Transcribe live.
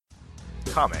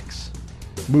Comics.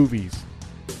 Movies.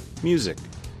 Music.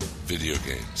 Video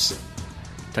games.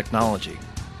 Technology.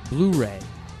 Blu-ray.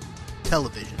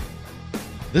 Television.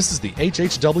 This is the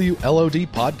HHW LOD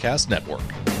Podcast Network.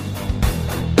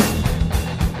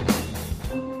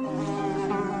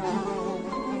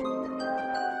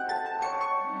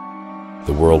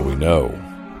 The world we know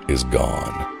is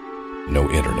gone. No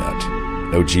internet,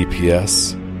 no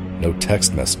GPS, no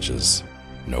text messages,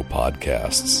 no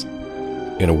podcasts.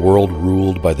 In a world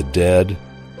ruled by the dead,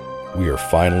 we are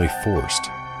finally forced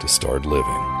to start living.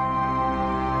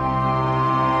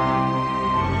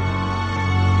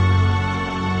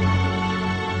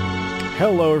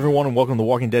 Hello, everyone, and welcome to the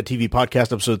Walking Dead TV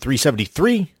Podcast, episode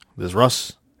 373. This is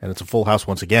Russ, and it's a full house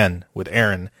once again with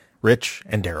Aaron, Rich,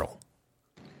 and Daryl.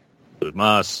 Good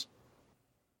mas.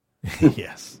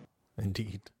 Yes,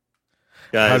 indeed.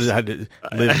 Guys, How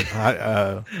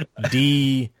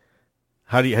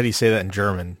do you say that in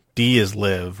German? D is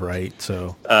live, right?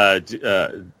 So I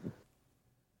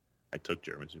took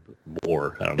German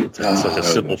more. I don't know. It's such a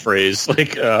simple phrase.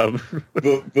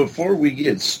 Before we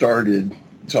get started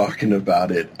talking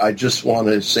about it, I just want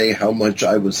to say how much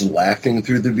I was laughing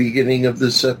through the beginning of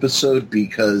this episode,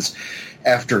 because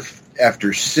after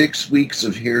 6 weeks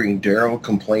of hearing Daryl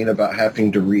complain about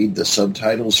having to read the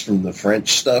subtitles from the French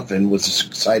stuff and was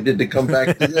excited to come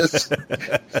back to this,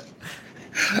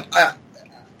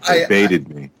 They baited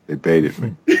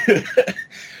me.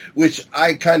 Which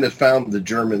I kind of found the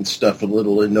German stuff a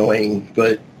little annoying,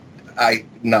 but I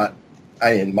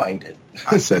didn't mind it.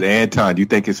 I said, Anton, do you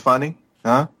think it's funny?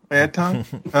 Huh, Anton?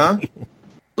 Huh?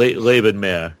 Leben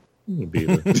mehr.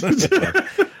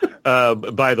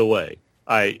 By the way,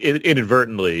 I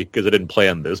inadvertently, because I didn't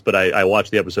plan this, but I watched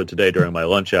the episode today during my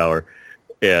lunch hour,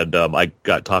 and I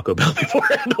got Taco Bell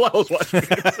beforehand while I was watching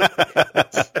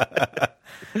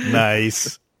it.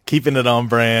 Nice. Keeping it on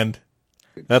brand.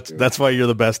 That's why you're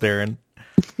the best, Aaron.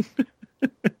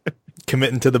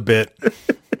 Committing to the bit.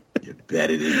 You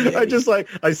bet it is.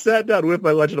 I sat down with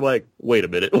my lunch and I'm like, wait a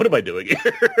minute, what am I doing here?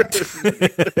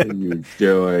 What are you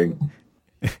doing?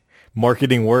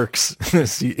 Marketing works.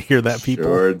 See, hear that, people?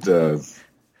 Sure does.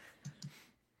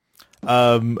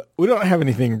 We don't have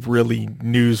anything really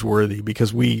newsworthy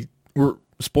because we're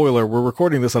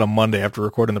recording this on a Monday after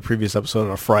recording the previous episode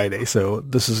on a Friday, so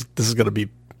this is going to be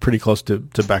pretty close to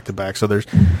back to back. So there's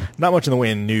not much in the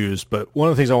way of news, but one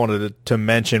of the things I wanted to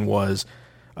mention was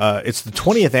it's the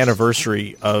 20th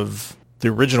anniversary of the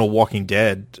original Walking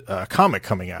Dead comic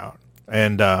coming out,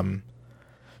 and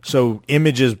so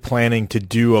Image is planning to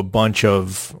do a bunch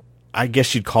of, I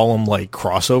guess you'd call them like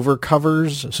crossover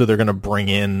covers. So they're going to bring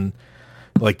in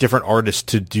like different artists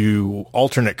to do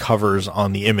alternate covers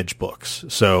on the Image books.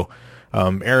 So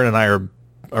Aaron and I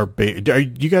are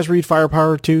you guys read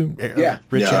Firepower too? Yeah.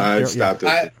 Rich, I stopped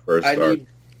at the first start.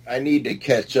 I need to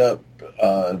catch up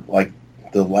like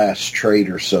the last trade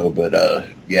or so, but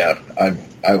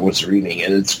I was reading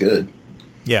it. It's good.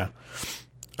 Yeah.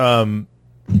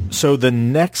 So the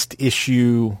next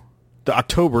issue, the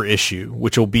October issue,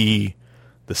 which will be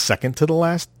the second to the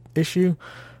last issue,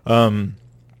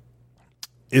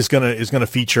 is gonna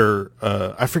feature.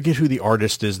 I forget who the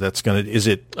artist is. That's gonna. Is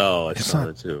it? Oh, I saw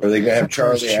that too. Are they gonna have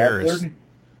Charlie Adler?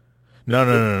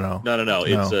 No.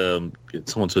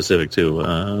 It's someone specific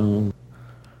too.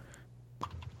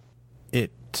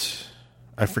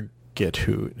 I forget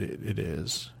who it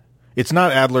is. It's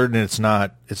not Adler, and it's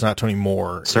not Tony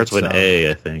Moore. It starts with an A,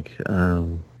 I think.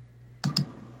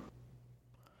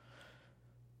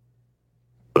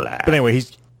 But anyway,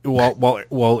 he's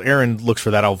while Aaron looks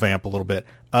for that, I'll vamp a little bit.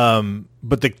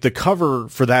 But the cover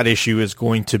for that issue is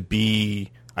going to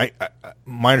be,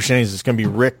 my understanding is it's going to be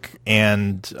Rick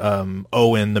and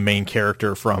Owen, the main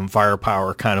character from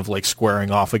Firepower, kind of like squaring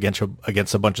off against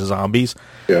a bunch of zombies.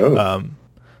 Yeah.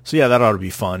 So yeah, that ought to be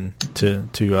fun to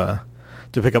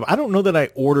pick up. I don't know that I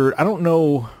ordered. I don't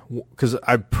know because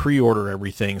I pre-order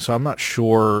everything, so I'm not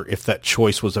sure if that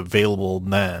choice was available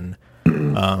then.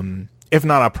 If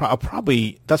not, I'll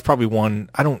probably. That's probably one.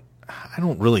 I don't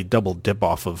really double dip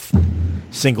off of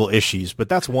single issues, but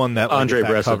that's one that Andre that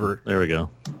Bresson. cover. There we go.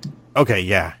 Okay,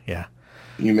 yeah.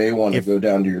 You may want to go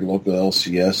down to your local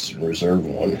LCS and reserve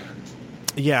one.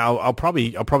 Yeah, I'll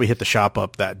probably hit the shop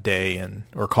up that day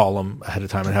or call them ahead of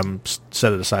time and have them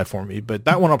set it aside for me. But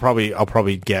that one I'll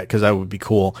probably get because that would be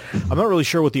cool. I'm not really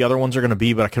sure what the other ones are going to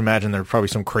be, but I can imagine there are probably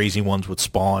some crazy ones with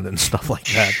Spawn and stuff like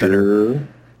that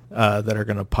that are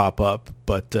going to pop up.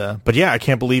 But yeah, I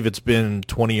can't believe it's been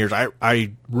 20 years.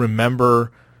 I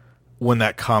remember when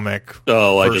that comic.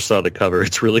 Oh, I just saw the cover.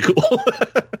 It's really cool.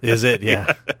 Is it?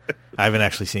 Yeah. I haven't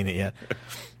actually seen it yet.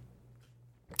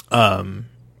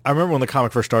 I remember when the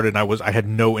comic first started, and I had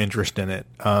no interest in it.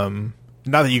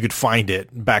 Not that you could find it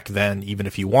back then, even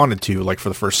if you wanted to, like for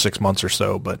the first 6 months or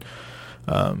so, but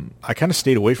I kind of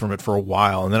stayed away from it for a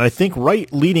while. And then I think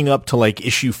right leading up to like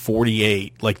issue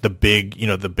 48, like the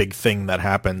big thing that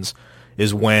happens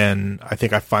is when I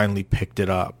think I finally picked it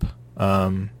up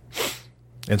and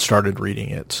started reading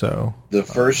it. So the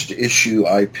first issue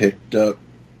I picked up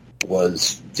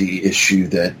was the issue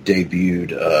that debuted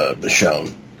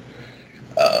Michonne.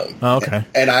 Okay.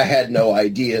 And I had no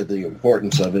idea the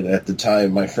importance of it at the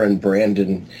time. My friend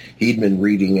Brandon, he'd been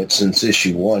reading it since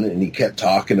issue 1, and he kept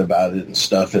talking about it and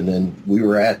stuff. And then we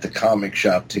were at the comic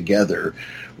shop together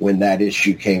when that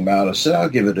issue came out. I said, I'll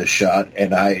give it a shot,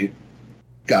 and I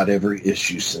got every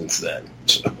issue since then.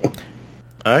 So.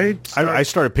 I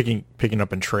started picking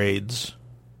up in trades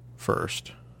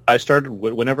first. I started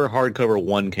whenever hardcover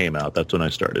 1 came out. That's when I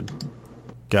started.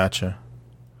 Gotcha.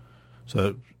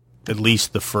 So at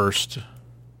least the first.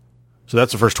 So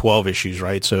that's the first 12 issues,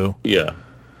 right? So yeah.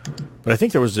 But I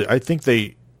think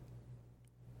they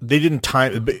didn't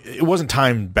time. It wasn't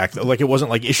timed back. Like it wasn't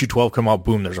like issue 12 come out,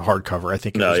 boom, there's a hardcover. I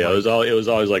think. It was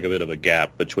always like a bit of a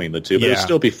gap between the two, but it's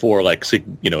still before like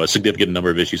a significant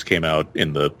number of issues came out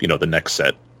in the the next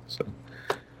set. So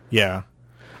yeah.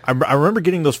 I remember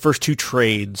getting those first 2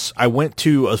 trades. I went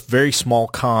to a very small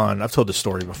con. I've told this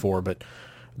story before, but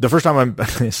the first time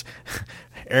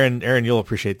Aaron, you'll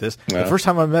appreciate this. Yeah. The first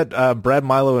time I met Brad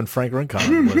Milo and Frank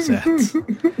Rincon was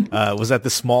at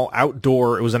this small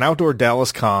outdoor. It was an outdoor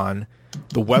Dallas con.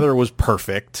 The weather was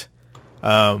perfect,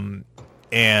 and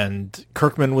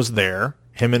Kirkman was there.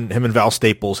 Him and Val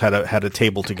Staples had a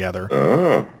table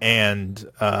together, and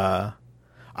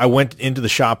I went into the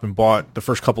shop and bought the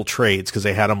first couple trades because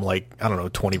they had them like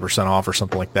 20% off or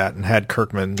something like that, and had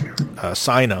Kirkman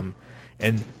sign them,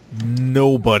 and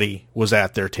nobody was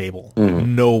at their table.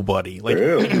 Nobody. Like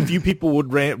a few people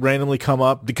would randomly come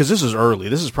up because this is early.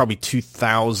 This is probably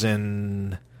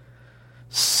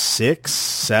 2006,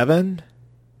 7,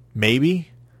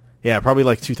 maybe. Yeah, probably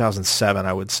like 2007,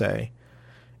 I would say.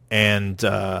 And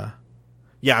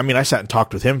yeah, I mean, I sat and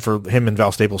talked with him and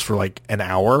Val Staples for like an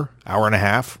hour and a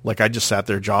half. Like I just sat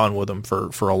there jawing with him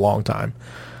for a long time.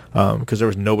 Because there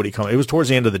was nobody coming. It was towards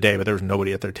the end of the day, but there was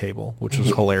nobody at their table, which was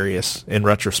hilarious in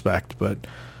retrospect. But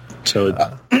so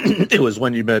it was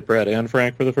when you met Brad and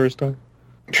Frank for the first time.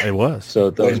 It was. So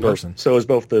it was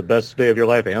both the best day of your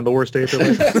life and the worst day of your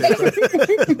life.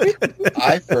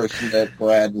 I first met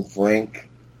Brad and Frank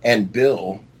and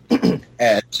Bill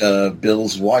at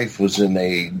Bill's wife was in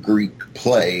a Greek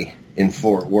play in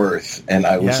Fort Worth, and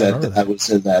I was I was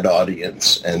in that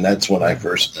audience, and that's when I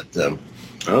first met them.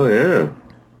 Oh yeah.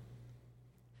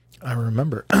 I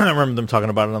remember them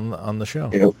talking about it on the show.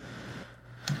 Yep.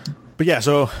 But yeah,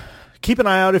 so keep an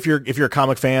eye out if you're a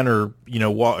comic fan or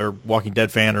or Walking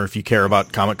Dead fan, or if you care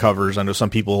about comic covers. I know some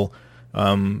people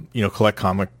collect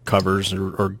comic covers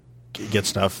or get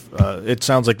stuff. It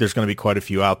sounds like there's going to be quite a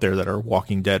few out there that are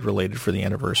Walking Dead related for the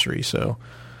anniversary. So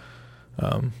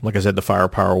like I said, the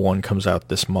Firepower one comes out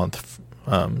this month.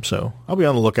 So I'll be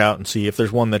on the lookout and see if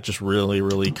there's one that just really,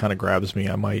 really kind of grabs me.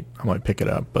 I might pick it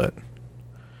up, but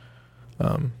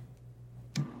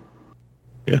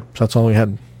yeah, so that's all we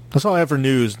had. That's all I have for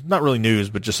news. Not really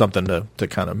news, but just something to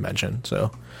kind of mention.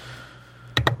 So,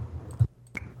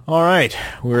 all right,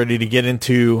 we're ready to get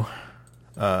into.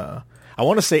 I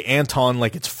want to say Anton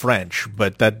like it's French,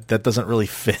 but that doesn't really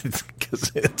fit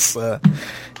because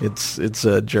it's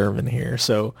German here.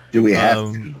 So, do we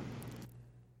have? Do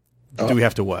we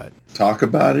have to what? Talk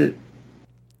about it?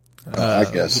 I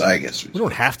guess we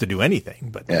don't have to do anything,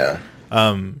 but yeah.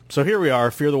 So here we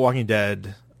are, Fear the Walking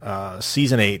Dead,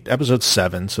 Season 8, Episode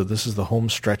 7. So this is the home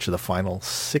stretch of the final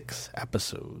 6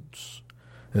 episodes.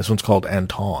 And this one's called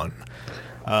Anton.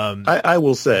 I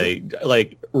will say,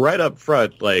 like, right up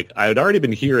front, like, I had already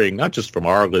been hearing, not just from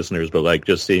our listeners, but, like,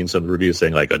 just seeing some reviews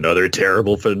saying, like, another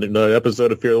terrible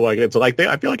episode of Fear the Walking Dead. So, like,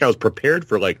 I feel like I was prepared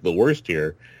for, like, the worst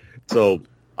here. So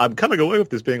I'm coming away with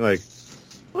this being, like,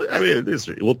 I mean,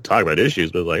 we'll talk about issues,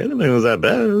 but like I didn't think it was that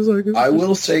bad. It was like I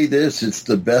will say this: it's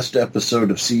the best episode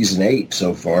of season 8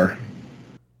 so far.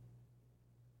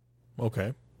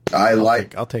 Okay, I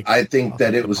think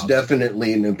that it was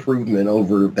definitely an improvement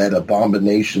over that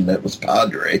abomination that was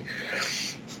Padre.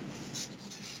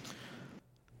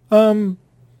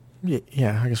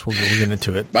 Yeah, I guess we'll get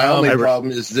into it. My only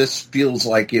problem is this feels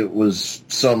like it was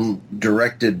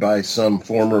directed by some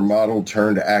former model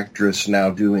turned actress now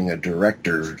doing a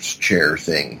director's chair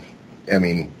thing. I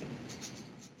mean,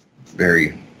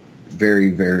 very, very,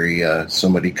 very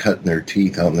somebody cutting their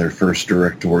teeth on their first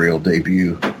directorial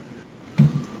debut.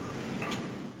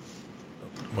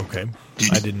 Okay.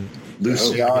 I didn't.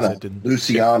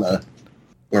 Luciana,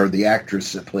 or the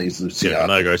actress that plays Luciana. Yeah,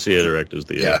 Ana Garcia directed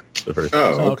the first.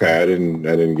 Oh, okay. I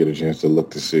didn't get a chance to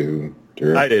look to see who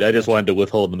directed. I did. I just wanted to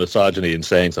withhold the misogyny in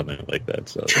saying something like that.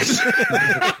 So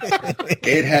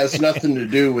it has nothing to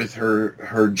do with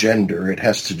her gender. It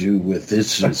has to do with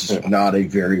this is not a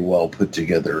very well put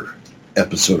together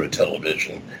episode of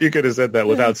television. you could have said that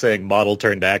without saying model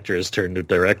turned actress turned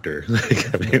director.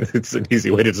 I mean, it's an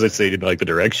easy way to just say you didn't like the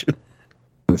direction.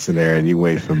 Listen, Aaron, you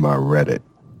wait for my Reddit.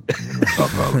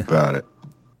 Talk all about it.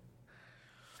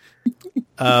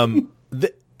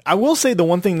 I will say the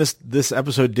one thing this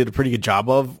episode did a pretty good job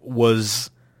of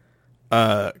was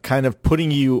kind of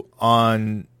putting you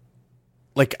on.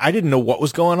 Like, I didn't know what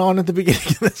was going on at the beginning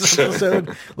of this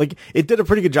episode. Like, it did a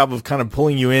pretty good job of kind of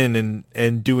pulling you in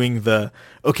and doing the,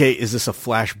 okay, is this a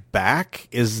flashback?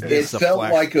 It felt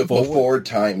like a before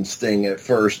times thing at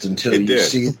first until you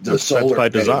see the solar by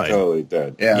design. Totally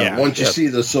did. Yeah, once you see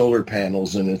the solar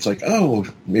panels, and it's like, oh,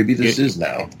 maybe this is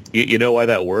now. You know why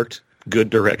that worked? Good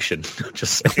direction.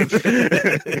 Just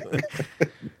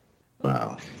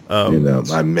wow.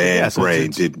 My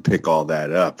brain didn't pick all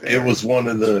that up. It was one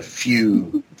of the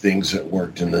few things that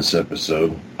worked in this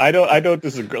episode. I don't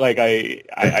disagree. Like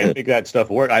I think that stuff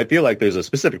worked. I feel like there's a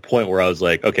specific point where I was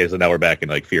like, okay, so now we're back in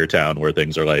like Fear Town, where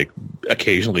things are like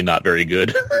occasionally not very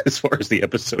good as far as the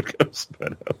episode goes.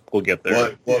 But we'll get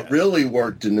there. What really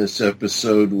worked in this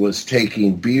episode was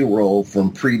taking B-roll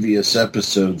from previous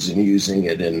episodes and using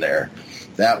it in there.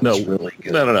 That was really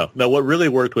good. No. What really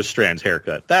worked was Strand's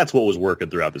haircut. That's what was working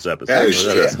throughout this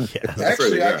episode.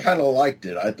 Actually, I kind of liked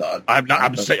it. I thought.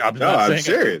 I'm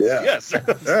serious. Yes.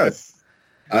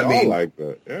 I mean, like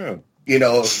that. Yeah. You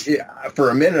know, for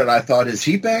a minute, I thought, is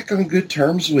he back on good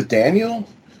terms with Daniel?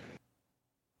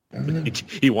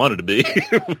 He wanted to be.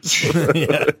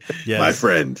 My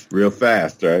friend, real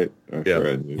fast, right? My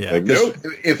friend. Yeah. Like, nope.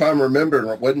 If I'm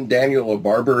remembering, wasn't Daniel a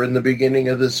barber in the beginning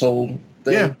of this whole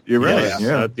thing? Yeah, you're right.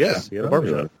 Yes, he had a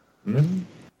barbershop. Mm-hmm.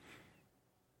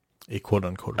 A quote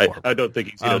unquote barber. I don't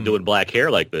think he's doing black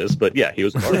hair like this, but yeah, he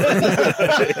was a barber.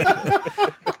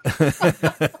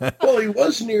 Well, he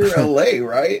was near L.A.,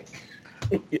 right?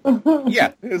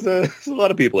 Yeah, there's a lot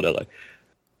of people in L.A.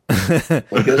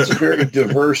 Like, that's a very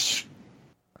diverse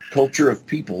culture of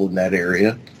people in that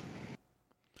area.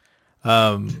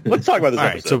 Let's talk about this episode.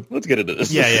 Right, so let's get into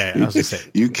this. Yeah. I was gonna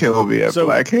say, you killed me at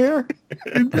black hair.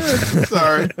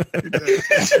 Sorry.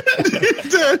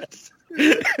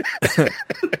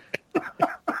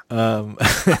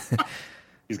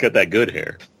 He's got that good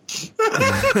hair. That's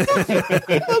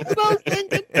what I was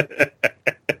thinking.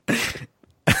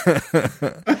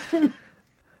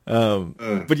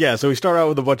 But yeah, so we start out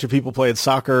with a bunch of people playing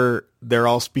soccer. They're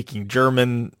all speaking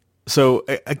German. So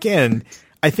again,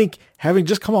 I think having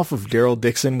just come off of Daryl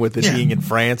Dixon with it being in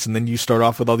France, and then you start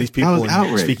off with all these people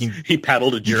speaking. He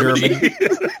paddled to Germany.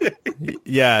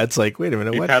 Yeah, it's like, wait a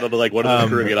minute, he paddled to like one of the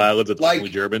Caribbean islands that's only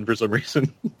German for some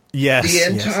reason. Yes,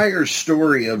 the entire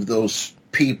story of those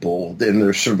people, then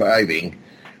they're surviving.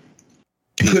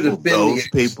 Could have been those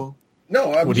people. No,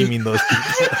 what do you mean those people?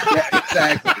 Yeah,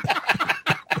 exactly.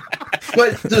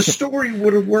 But the story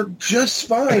would have worked just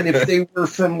fine if they were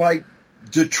from like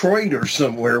Detroit or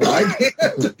somewhere. Why do they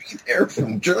have to be there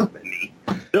from Germany?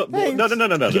 No.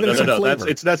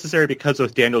 It's necessary because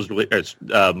of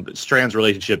Strand's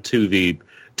relationship to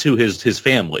his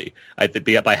family. I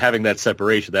think by having that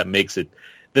separation, that makes it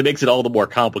all the more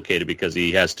complicated because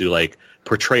he has to like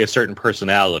portray a certain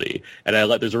personality. And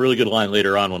there's a really good line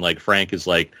later on when like Frank is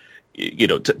like,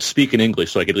 speak in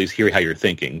English so I could at least hear how you're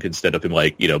thinking instead of him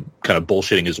like, kind of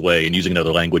bullshitting his way and using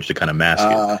another language to kind of mask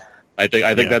it. I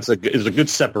think that's a good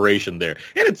separation there.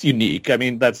 And it's unique. I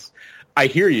mean, I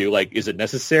hear you. Like, is it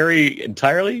necessary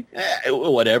entirely?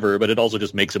 Whatever, but it also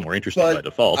just makes it more interesting by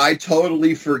default. I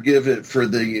totally forgive it for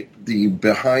the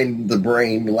behind the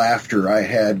brain laughter I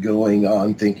had going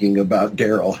on thinking about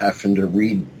Daryl having to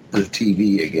read the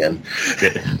TV again.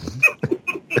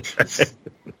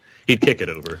 He'd kick it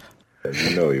over.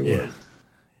 You know he would.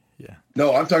 Yeah.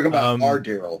 No, I'm talking about our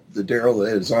Daryl, the Daryl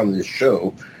that is on this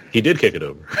show. He did kick it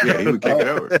over. Yeah, he would kick it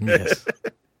over. Yes.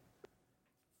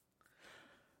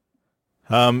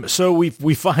 So we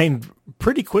find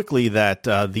pretty quickly that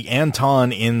the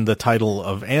Anton in the title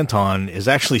of Anton is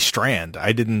actually Strand.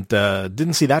 I didn't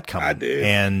see that coming. I did,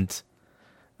 and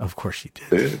of course you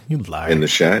did. You lied. In The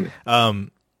Shining.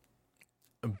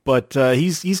 But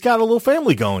he's got a little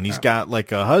family going. He's got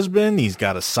like a husband. He's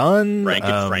got a son.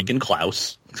 Frank and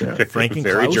Klaus. Yeah, Frank and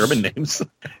very Klaus. German names.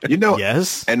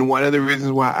 Yes. And one of the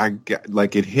reasons why I got,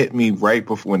 like, it hit me right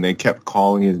before when they kept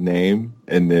calling his name,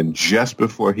 and then just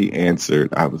before he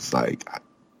answered, I was like,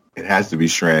 It has to be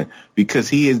Strand because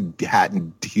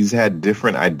he's had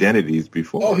different identities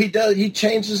before. Oh, he does. He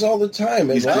changes all the time.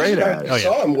 And He's last great time at it. I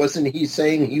saw him, wasn't he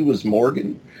saying he was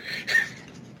Morgan?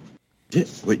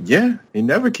 Yeah, he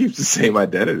never keeps the same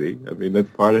identity. I mean,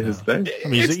 that's part of his thing. I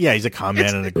mean, he's a con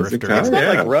man and a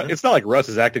grifter. It's not like Russ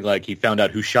is acting like he found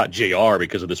out who shot JR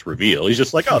because of this reveal. He's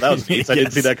just like, oh, that was nice. I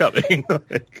didn't see that coming.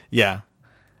 Yeah.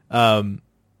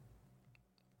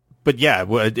 But yeah,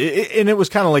 and it was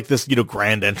kind of like this,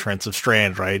 grand entrance of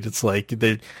Strand, right? It's like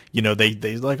they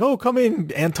like, oh, come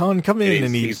in, Anton, come in,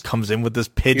 and he comes in with this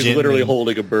pigeon. He's literally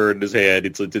holding a bird in his hand.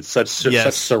 It's such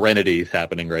serenity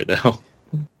happening right now.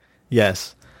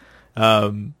 Yes.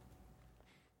 But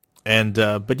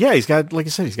yeah, he's got, like I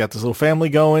said, he's got this little family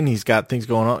going. He's got things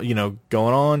going on,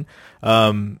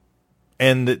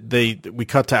 and we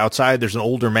cut to outside. There's an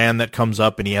older man that comes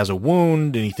up and he has a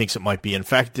wound and he thinks it might be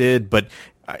infected, but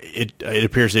it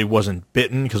appears that he wasn't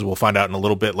bitten, because we'll find out in a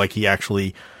little bit. Like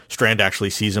Strand actually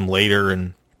sees him later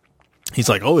and he's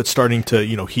like, oh, it's starting to,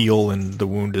 heal and the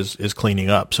wound is cleaning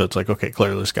up. So it's like, okay,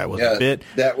 clearly this guy wasn't bit.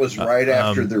 That was right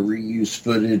after the reused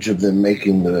footage of them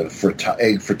making the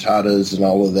egg frittatas and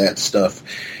all of that stuff,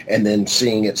 and then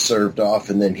seeing it served off,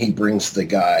 and then he brings the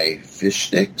guy fish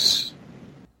sticks.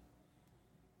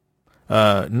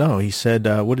 No, he said,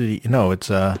 what did he, no,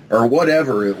 it's, or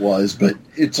whatever it was, but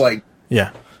it's like,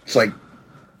 yeah, it's like,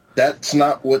 that's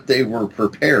not what they were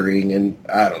preparing, and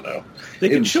I don't know. They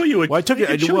can show you a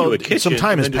kitchen. Some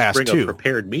time has passed bring too. A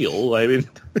prepared meal. I mean,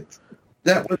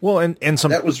 that was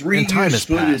that was reused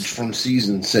footage from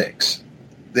season 6.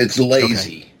 It's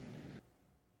lazy.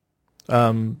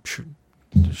 Sure.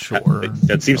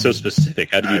 That seems so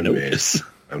specific. How do you know this?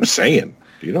 I'm saying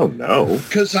you don't know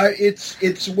because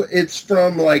it's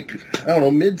from like, I don't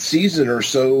know, mid-season or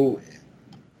so.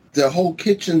 The whole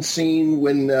kitchen scene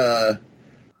when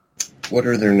what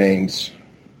are their names?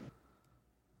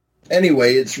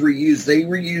 Anyway, it's reused. They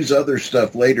reuse other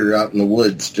stuff later out in the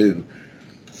woods too.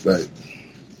 But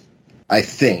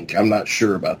I'm not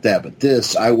sure about that. But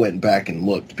this, I went back and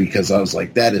looked because I was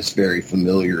like, that is very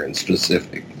familiar and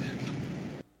specific.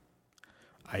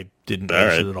 I didn't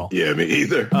notice it at all. Yeah, me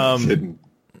either.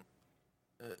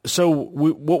 So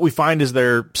what we find is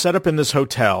they're set up in this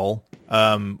hotel,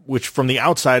 which from the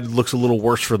outside looks a little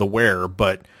worse for the wear,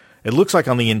 but it looks like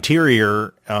on the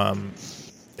interior,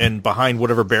 and behind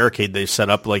whatever barricade they set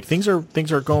up, like things are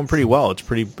going pretty well. It's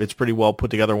pretty well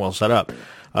put together and well set up.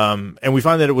 And we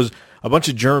find that it was a bunch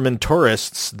of German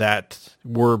tourists that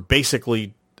were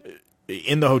basically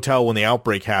in the hotel when the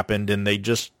outbreak happened, and they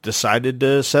just decided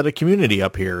to set a community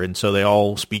up here. And so they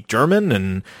all speak German,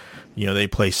 and they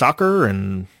play soccer,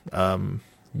 and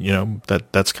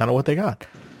that's kind of what they got.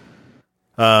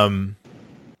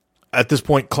 At this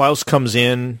point, Klaus comes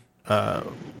in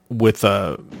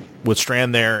with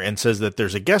Strand there and says that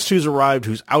there's a guest who's arrived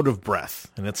who's out of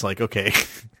breath, and it's like, okay,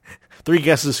 3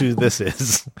 guesses who this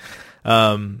is,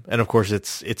 and of course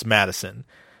it's Madison,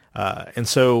 and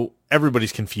so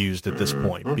everybody's confused at this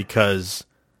point because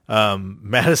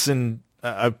Madison.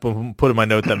 I put in my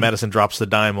note that Madison drops the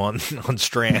dime on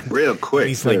Strand real quick. And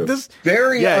he's like, this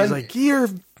very he's like, you're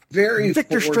very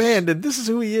Victor Strand, and this is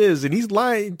who he is, and he's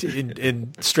lying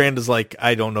and Strand is like,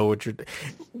 I don't know what you're.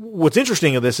 What's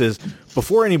interesting of this is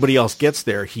before anybody else gets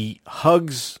there, he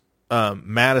hugs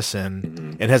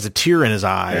Madison and has a tear in his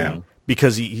eye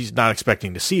because he's not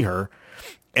expecting to see her.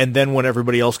 And then when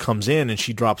everybody else comes in and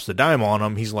she drops the dime on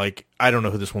him, he's like, I don't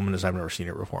know who this woman is. I've never seen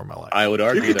her before in my life. I would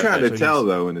argue you could kind of tell,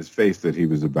 though, in his face that he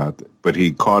was about to, but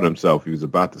he caught himself. He was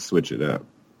about to switch it up.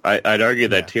 I'd argue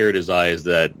that tear in his eye is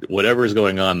that whatever is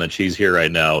going on, that she's here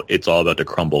right now, it's all about to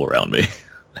crumble around me.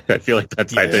 I feel like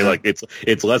that's I think like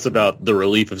it's less about the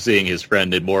relief of seeing his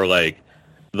friend and more like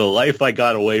the life I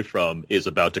got away from is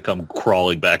about to come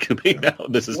crawling back to me now.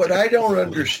 This is what I don't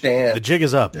understand. The jig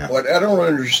is up. Yeah. What I don't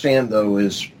understand, though,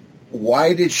 is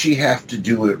why did she have to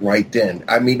do it right then?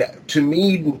 I mean, to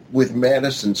me, with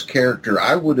Madison's character,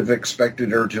 I would have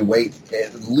expected her to wait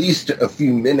at least a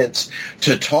few minutes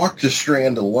to talk to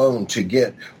Strand alone to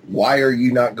get, why are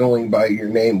you not going by your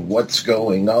name? What's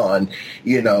going on?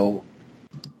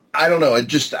 I don't know.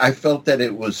 I felt that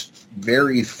it was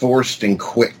very forced and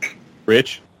quick.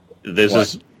 Rich, this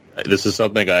is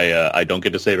something I don't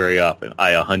get to say very often.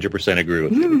 I 100% agree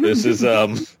with you. This is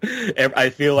I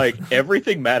feel like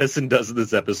everything Madison does in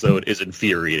this episode is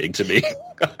infuriating to me.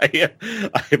 I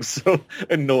am so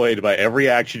annoyed by every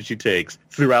action she takes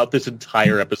throughout this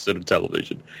entire episode of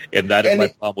television, and that is my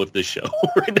problem with this show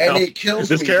right now. And it kills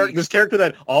this character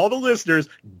that all the listeners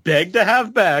beg to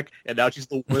have back, and now she's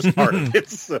the worst part of it.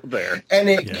 So there, and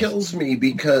it kills me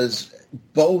because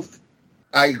both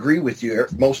I agree with you.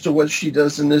 Most of what she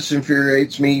does in this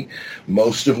infuriates me.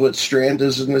 Most of what Strand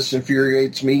does in this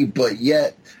infuriates me. But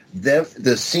yet,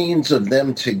 the scenes of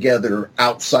them together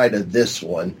outside of this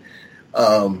one,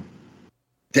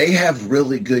 they have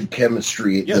really good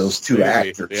chemistry, those two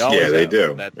actors. They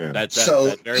do. That very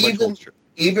much holds true.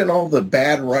 Even all the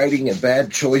bad writing and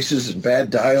bad choices and bad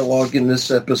dialogue in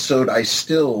this episode, I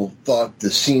still thought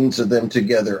the scenes of them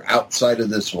together outside of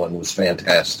this one was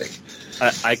fantastic.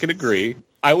 I can agree.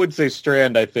 I would say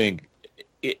Strand, I think,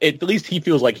 at least he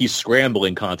feels like he's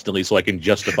scrambling constantly so I can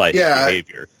justify his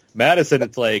behavior. Madison,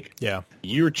 it's like,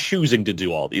 you're choosing to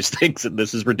do all these things, and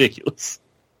this is ridiculous.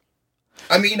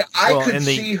 I mean, I could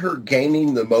see her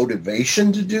gaining the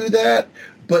motivation to do that,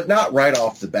 but not right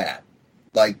off the bat.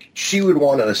 Like, she would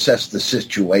want to assess the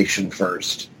situation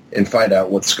first and find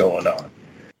out what's going on.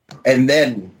 And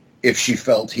then, if she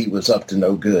felt he was up to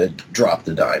no good, drop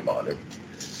the dime on him.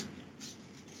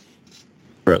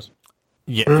 Chris.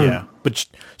 Yeah. But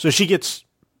so she gets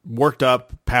worked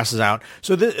up, passes out.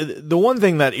 So the one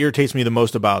thing that irritates me the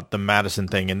most about the Madison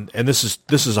thing, and this is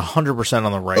 100%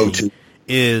 on the writing,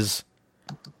 is...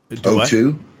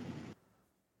 O2?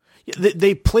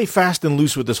 They play fast and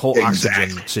loose with this whole oxygen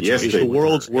situation. Yes, the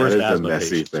world's worst asthma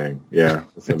messy patient. thing. Yeah,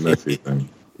 it's a messy thing.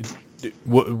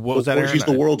 What was that, Aaron? She's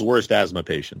the world's worst asthma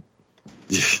patient.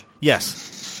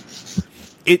 Yes.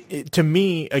 It to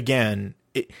me, again,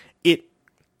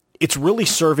 it's really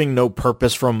serving no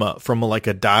purpose from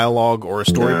a dialogue or a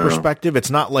story perspective. It's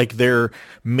not like they're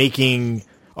making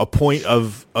a point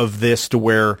of this to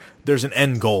where there's an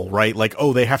end goal, right? Like,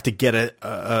 they have to get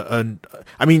I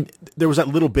mean, there was that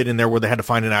little bit in there where they had to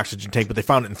find an oxygen tank, but they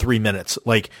found it in 3 minutes.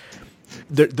 Like,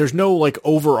 there's no like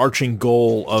overarching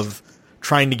goal of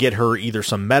trying to get her either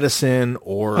some medicine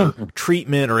or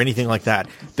treatment or anything like that.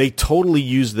 They totally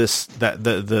use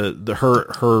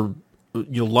her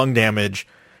lung damage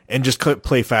and just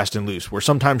play fast and loose, where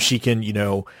sometimes she can,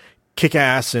 kick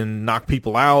ass and knock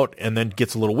people out and then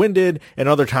gets a little winded, and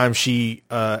other times she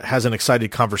has an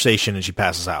excited conversation and she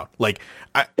passes out. Like,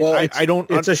 I don't...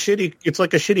 It's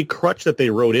like a shitty crutch that they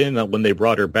wrote in when they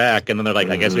brought her back, and then they're like,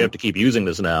 I guess we have to keep using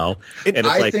this now. And it's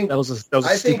I think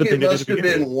it must have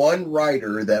been one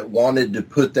writer that wanted to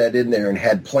put that in there and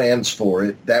had plans for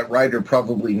it. That writer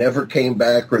probably never came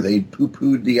back, or they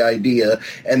poo-pooed the idea,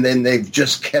 and then they've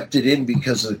just kept it in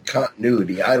because of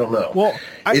continuity. I don't know. Well,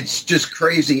 it's just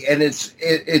crazy, and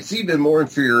it's even more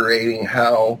infuriating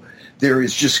how there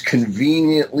is just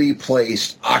conveniently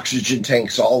placed oxygen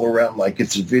tanks all around like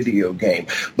it's a video game.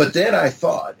 But then I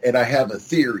thought, and I have a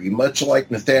theory, much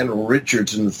like Nathaniel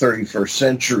Richards in the 31st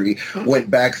century went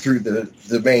back through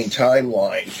the main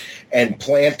timeline and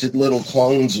planted little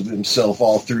clones of himself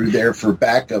all through there for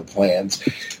backup plans.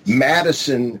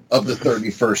 Madison of the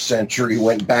 31st century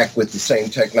went back with the same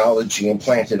technology and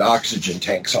planted oxygen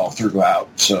tanks all throughout.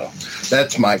 So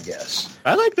that's my guess.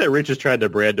 I like that Rich is trying to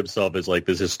brand himself as like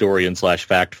this historian /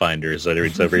 fact finder. So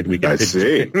every week, I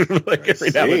see. Like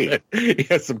every now and then, he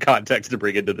has some context to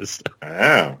bring into this stuff.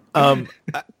 Wow.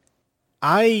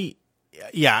 I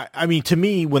mean, to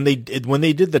me, when they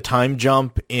did the time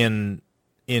jump in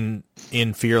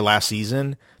Fear last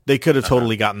season, they could have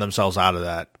totally gotten themselves out of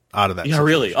that. Yeah, situation.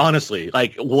 Really, honestly,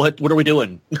 like what are we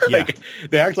doing? Like,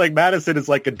 they act like Madison is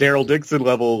like a Daryl Dixon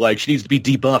level. Like, she needs to be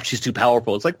debuffed. She's too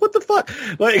powerful. It's like, what the fuck?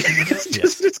 Like,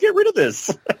 just get rid of this.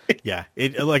 Yeah,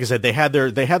 like I said, they had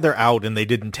their out and they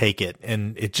didn't take it,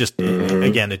 and it just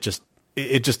it's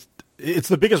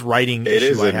the biggest writing issue. It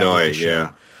is annoying.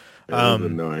 Yeah, it is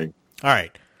annoying. All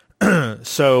right,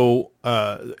 so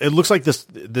it looks like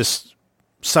this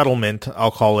settlement, I'll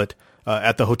call it,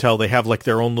 at the hotel, they have like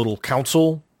their own little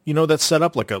council, that's set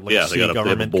up like a city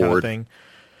government kind of thing.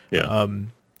 Yeah.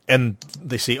 And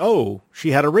they see,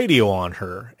 she had a radio on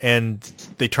her, and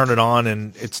they turn it on,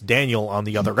 and it's Daniel on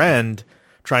the other end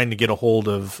trying to get a hold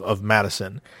of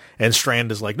Madison. And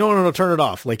Strand is like, no, turn it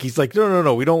off. Like, he's like,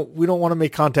 no, we don't want to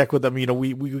make contact with them.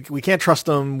 We can't trust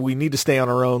them. We need to stay on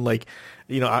our own. Like,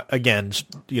 again,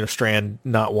 Strand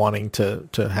not wanting to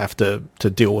have to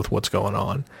deal with what's going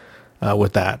on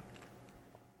with that.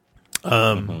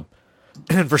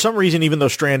 And for some reason, even though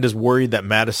Strand is worried that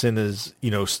Madison is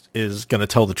going to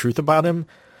tell the truth about him,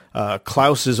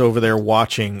 Klaus is over there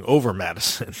watching over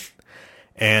Madison,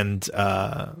 and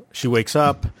she wakes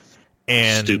up.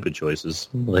 And stupid choices.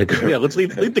 Like, let's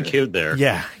leave the kid there.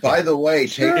 Yeah. By the way,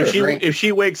 if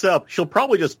she wakes up, she'll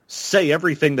probably just say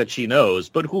everything that she knows,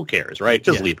 but who cares, right?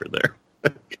 Just leave her there.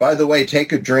 By the way,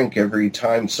 take a drink every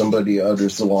time somebody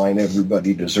utters the line,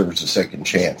 everybody deserves a second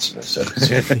chance in this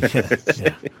episode.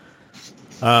 Yeah.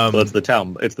 Well, it's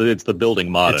the building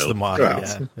motto. It's the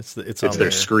motto, It's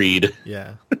their screed.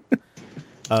 Yeah.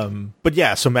 But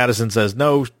yeah, so Madison says,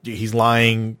 no, he's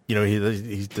lying. You know,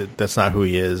 he's that's not who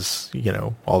he is. You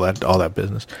know, all that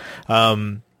business.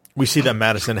 We see that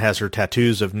Madison has her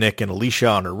tattoos of Nick and Alicia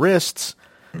on her wrists.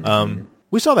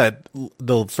 We saw that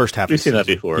the first half. We've seen that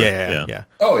before. Yeah.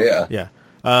 Oh, yeah. Yeah.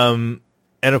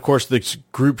 And of course, this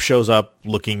group shows up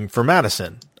looking for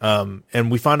Madison.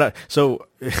 And we find out. So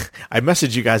I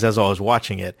messaged you guys as I was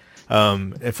watching it.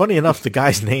 And funny enough, the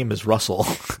guy's name is Russell.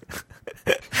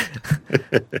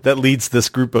 That leads this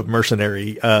group of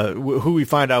mercenary, who we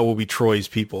find out will be Troy's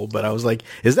people. But I was like,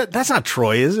 that's not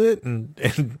Troy, is it? And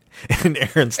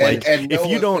Aaron's like, and if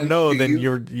you don't know, then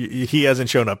he hasn't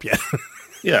shown up yet.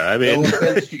 Yeah, I mean, no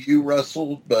offense to you,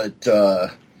 Russell, but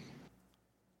that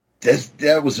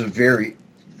was a very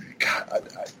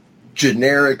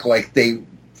generic, like they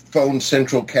phone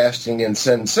central casting and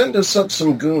send us up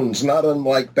some goons, not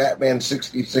unlike Batman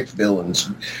 66 villains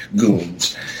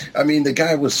goons. I mean, the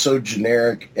guy was so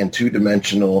generic and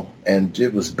two-dimensional, and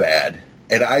it was bad.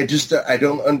 And I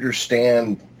don't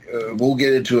understand. We'll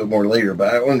get into it more later,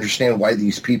 but I don't understand why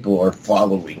these people are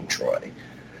following Troy.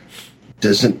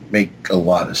 Doesn't make a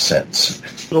lot of sense.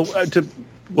 Well,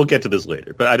 we'll get to this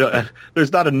later, but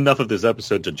there's not enough of this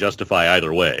episode to justify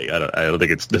either way. I don't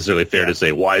think it's necessarily fair to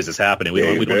say, why is this happening?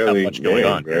 We don't have much going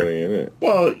on here.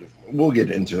 Well, we'll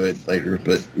get into it later,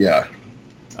 but yeah.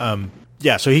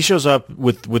 Yeah, so he shows up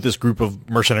with this group of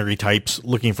mercenary types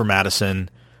looking for Madison.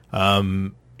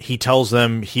 He tells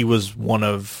them he was one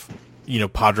of,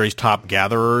 Padre's top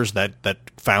gatherers that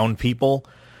found people.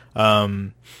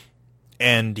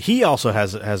 And he also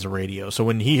has a radio. So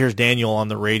when he hears Daniel on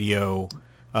the radio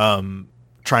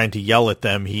trying to yell at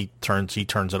them, he turns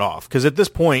it off. Because at this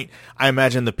point, I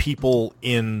imagine the people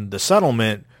in the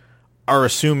settlement are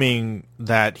assuming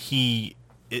that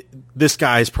this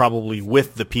guy is probably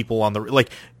with the people on the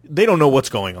they don't know what's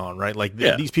going on, right?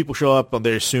 These people show up, and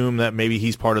they assume that maybe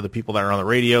he's part of the people that are on the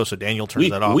radio. So Daniel turns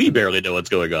that off. We barely know what's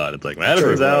going on. It's like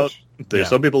Madison's out. There's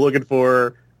some people looking for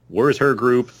her. Where's her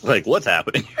group? What's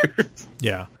happening here?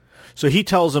 Yeah. So he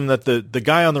tells him that the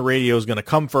guy on the radio is going to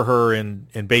come for her, and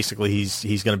basically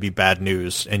he's going to be bad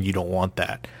news, and you don't want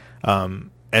that.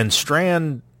 And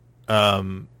Strand,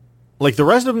 the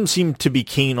rest of them seem to be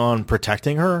keen on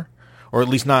protecting her, or at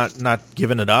least not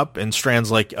giving it up. And Strand's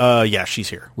like, yeah, she's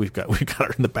here. We've got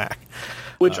her in the back.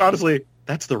 Which honestly,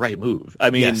 that's the right move.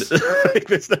 I mean, yes.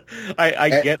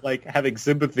 I get having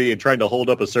sympathy and trying to hold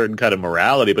up a certain kind of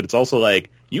morality, but it's also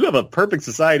you have a perfect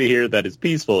society here that is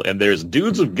peaceful, and there's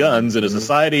dudes with guns in a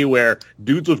society where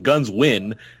dudes with guns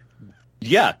win.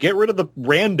 Yeah, get rid of the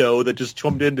rando that just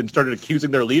jumped in and started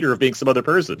accusing their leader of being some other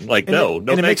person. No, and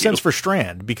it makes sense for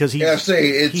Strand because he's. Yeah,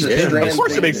 of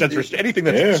course, it makes sense for anything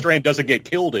that Strand doesn't get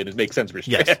killed in. It makes sense for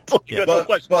Strand.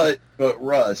 Yes. But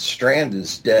Russ, Strand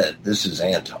is dead. This is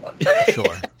Anton.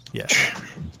 Sure. Yeah.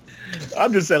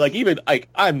 I'm just saying,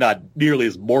 I'm not nearly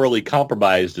as morally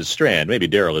compromised as Strand. Maybe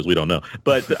Daryl is. We don't know.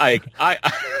 But I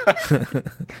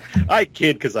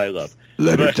kid because I love.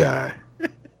 Let her die.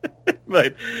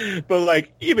 But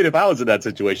even if I was in that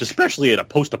situation, especially in a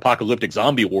post-apocalyptic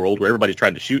zombie world where everybody's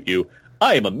trying to shoot you,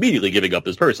 I am immediately giving up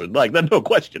this person. No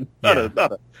question.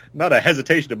 Not a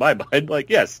hesitation in my mind.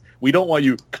 Yes, we don't want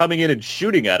you coming in and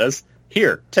shooting at us.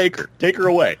 Here, take her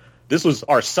away. This was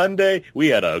our Sunday. We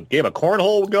had a game of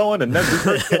cornhole going, and then this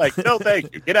person no,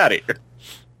 thank you. Get out of here.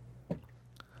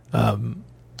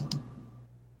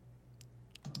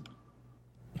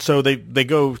 So they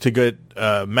go to get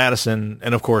Madison,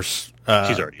 and of course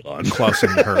she's already gone. Klaus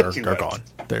and her are gone.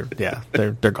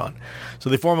 They're gone. So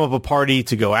they form up a party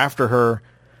to go after her.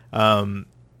 And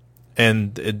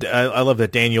I love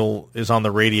that Daniel is on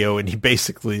the radio, and he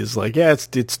basically is like, "Yeah,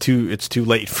 it's too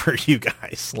late for you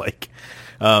guys."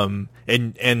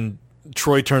 And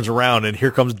Troy turns around, and here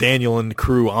comes Daniel and the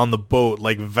crew on the boat,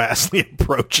 vastly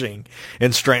approaching,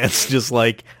 and Strand's just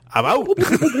like, "I'm out."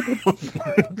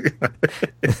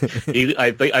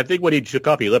 I think when he took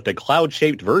off, he left a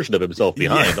cloud-shaped version of himself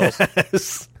behind.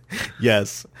 Yes.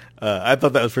 Yes. I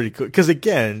thought that was pretty cool because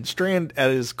again, Strand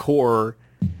at his core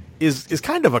is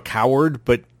kind of a coward,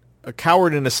 but a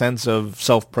coward in a sense of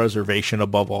self-preservation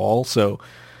above all.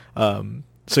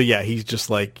 So yeah, he's just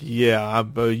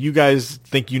you guys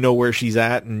think you know where she's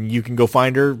at and you can go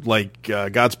find her.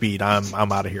 Godspeed.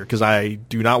 I'm out of here because I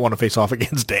do not want to face off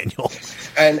against Daniel.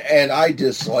 And I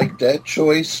disliked that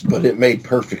choice, but it made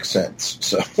perfect sense.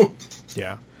 So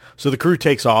yeah. So the crew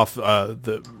takes off.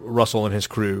 The Russell and his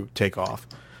crew take off.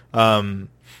 And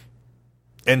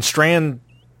Strand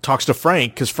talks to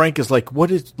Frank because Frank is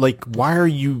why are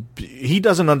you? He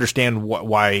doesn't understand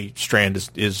why Strand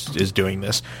is doing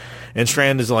this. And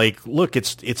Strand is like, look,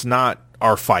 it's not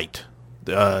our fight.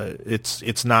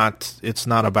 It's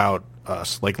not about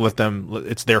us. Like,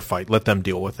 it's their fight. Let them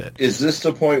deal with it. Is this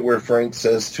the point where Frank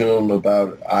says to him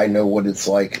about, I know what it's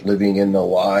like living in the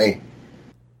lie?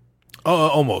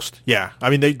 Almost, yeah. I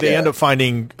mean, they end up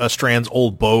finding Strand's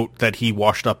old boat that he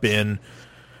washed up in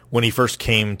when he first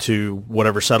came to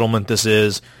whatever settlement this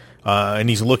is, and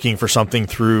he's looking for something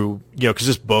through, because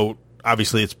this boat,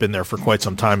 obviously it's been there for quite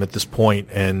some time at this point,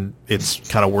 and it's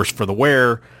kind of worse for the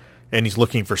wear, and he's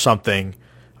looking for something.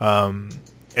 And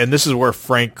this is where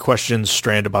Frank questions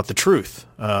Strand about the truth.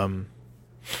 And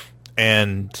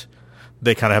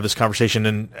they kind of have this conversation,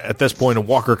 and at this point a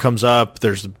walker comes up,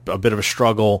 there's a bit of a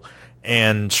struggle,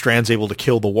 and Strand's able to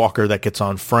kill the walker that gets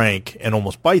on Frank and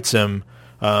almost bites him.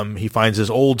 He finds his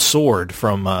old sword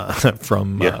from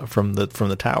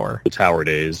the tower. The tower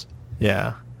days.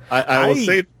 Yeah. I'll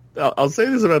say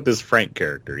this about this Frank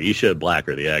character, Isha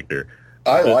Blacker, the actor.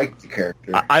 I like the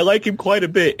character. I like him quite a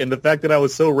bit, and the fact that I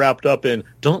was so wrapped up in,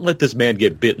 don't let this man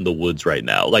get bit in the woods right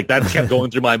now. Like, that kept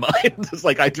going through my mind. It's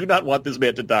like, I do not want this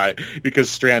man to die because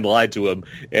Strand lied to him,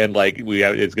 and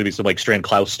it's going to be some Strand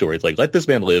Klaus story. It's like, let this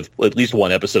man live at least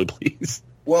one episode, please.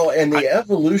 Well, and the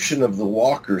evolution of the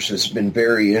walkers has been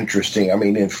very interesting. I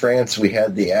mean, in France, we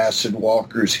had the acid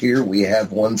walkers. Here, we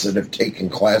have ones that have taken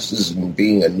classes in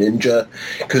being a ninja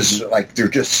because, they're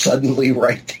just suddenly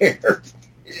right there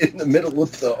in the middle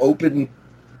of the open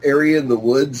area in the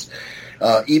woods.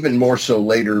 Even more so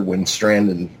later when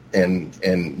Strand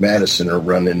and Madison are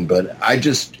running. But I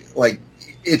just,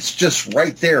 it's just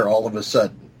right there all of a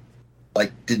sudden.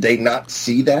 Did they not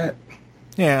see that?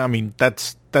 Yeah, I mean,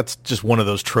 that's just one of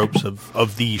those tropes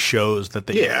of these shows that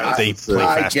they play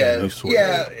fast and loose with.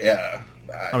 Yeah.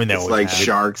 I mean, it's like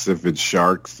sharks if it's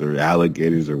sharks or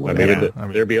alligators or whatever.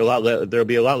 There'd be a lot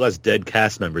less dead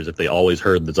cast members if they always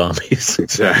heard the zombies.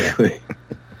 Exactly.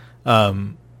 Yeah,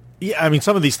 I mean,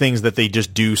 some of these things that they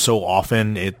just do so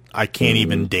often, I can't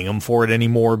even ding them for it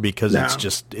anymore because it's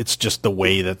just the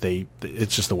way that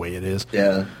it's just the way it is.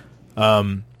 Yeah.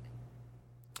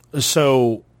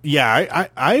 So yeah,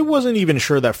 I wasn't even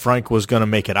sure that Frank was going to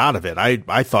make it out of it.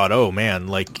 I thought, oh man,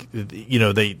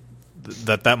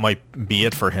 that might be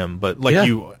it for him. But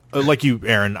you,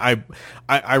 Aaron,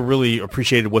 I really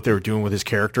appreciated what they were doing with his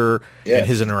character and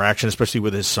his interaction, especially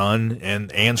with his son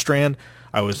and Strand.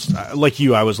 I was like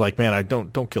you. I was like, man, I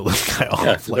don't kill this guy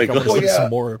off. I want to see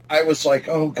some more. I was like,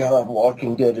 oh god,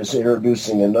 Walking Dead is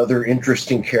introducing another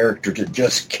interesting character to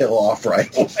just kill off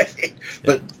right away.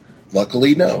 But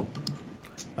luckily, no.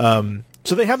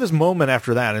 So they have this moment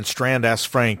after that, and Strand asks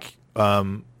Frank.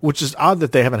 Which is odd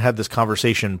that they haven't had this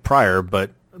conversation prior,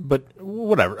 but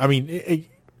whatever. I mean,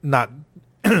 not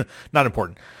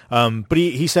important. But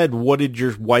he said, "What did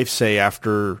your wife say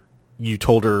after you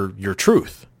told her your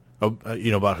truth?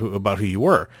 About who you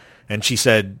were?" And she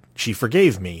said she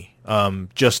forgave me,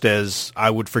 just as I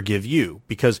would forgive you.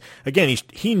 Because again,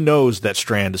 he knows that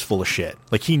Strand is full of shit.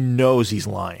 Like, he knows he's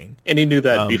lying, and he knew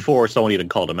that before someone even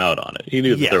called him out on it. He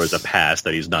knew that there was a past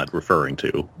that he's not referring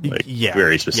to,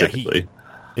 very specifically.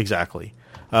 Exactly.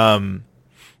 And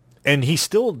he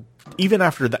still, even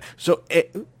after that. So,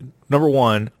 number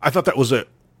one, I thought that was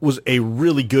a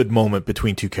really good moment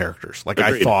betwing two characters.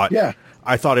 Agreed.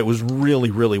 I thought it was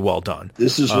really, really well done.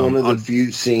 This is one of the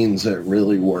few scenes that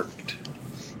really worked.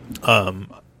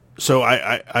 So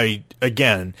I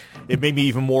again, it made me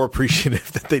even more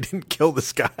appreciative that they didn't kill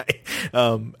this guy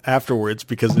afterwards,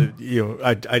 because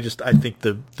I think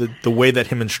the way that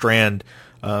him and Strand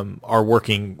are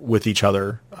working with each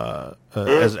other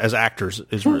as actors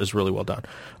is really well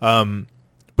done.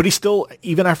 But he still,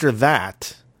 even after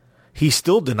that, he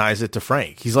still denies it to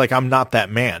Frank. He's like, I'm not that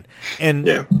man. And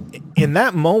in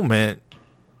that moment,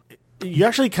 you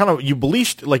actually you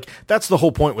believe, that's the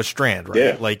whole point with Strand,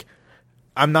 right? Yeah.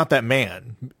 I'm not that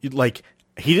man.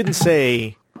 He didn't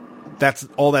say that's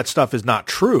all that stuff is not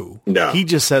true. No. He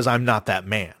just says, I'm not that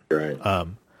man. Right.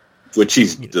 Which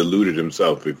he's deluded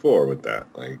himself before with that.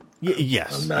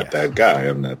 Yes. I'm not that guy.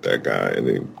 I'm not that guy. And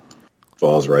he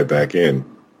falls right back in.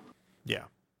 Yeah.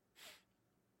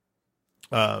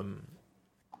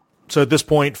 So at this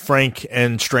point, Frank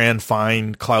and Strand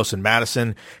find Klaus and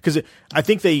Madison, because I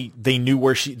think they knew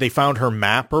where they found her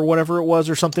map or whatever it was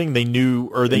or something. They knew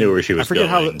where she was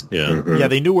going. Yeah,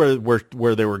 they knew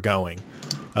where they were going.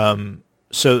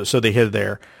 So they hid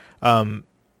there. And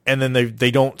then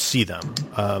they don't see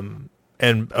them.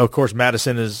 And of course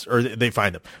they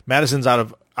find them. Madison's out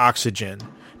of oxygen.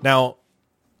 Now,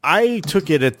 I took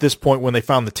it at this point when they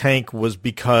found the tank was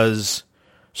because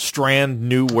Strand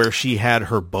knew where she had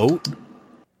her boat,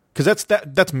 because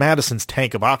that's Madison's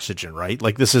tank of oxygen, right?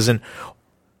 This isn't.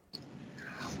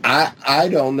 I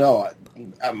don't know.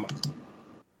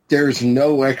 there's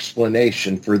no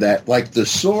explanation for that. Like the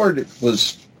sword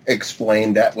was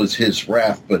explained, that was his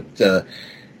raft, but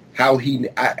how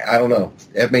I don't know.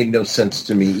 That made no sense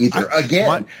to me either.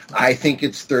 I think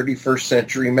it's 31st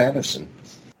century Madison.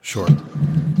 Sure.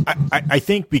 I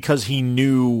think because he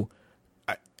knew...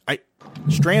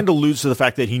 Strand alludes to the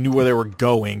fact that he knew where they were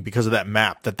going because of that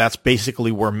map, that's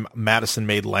basically where Madison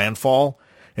made landfall.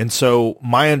 And so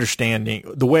my understanding,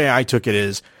 the way I took it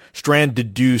is, Strand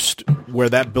deduced where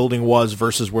that building was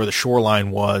versus where the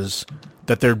shoreline was,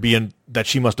 that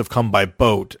she must have come by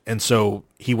boat. And so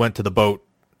he went to the boat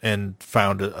and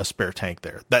found a spare tank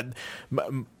there. That,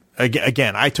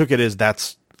 again, I took it as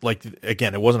that's like,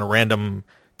 again, it wasn't a random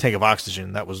tank of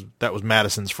oxygen. That was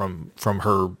Madison's from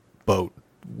her boat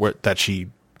that she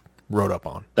rode up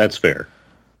on. That's fair.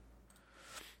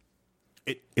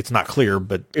 It's not clear,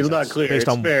 but it's not clear. It's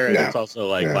fair, and it's also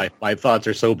like my thoughts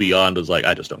are so beyond. Is like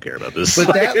I just don't care about this.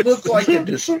 But that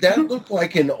looked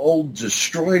like an old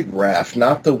destroyed raft,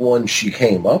 not the one she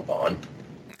came up on.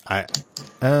 I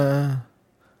guess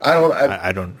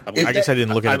I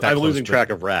didn't look at it. I'm losing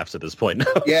track of rafts at this point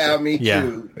now. Yeah, me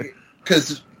too.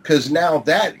 Because now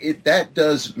that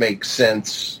does make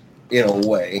sense in a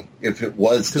way. If it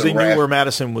was because they knew where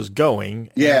Madison was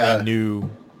going. Yeah, and they knew.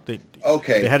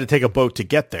 Okay. They had to take a boat to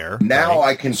get there. Now right?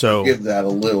 I can forgive that a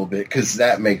little bit because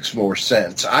that makes more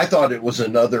sense. I thought it was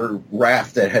another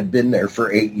raft that had been there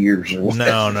for 8 years or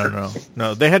whatever.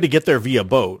 No. They had to get there via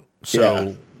boat.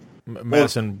 So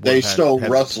Madison... They stole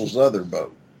Russell's other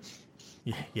boat.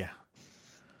 Yeah.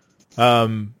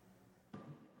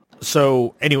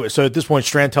 So anyway, at this point,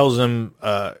 Strand tells him...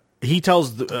 he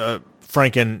tells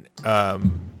Frank and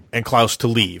Klaus to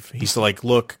leave. He's like,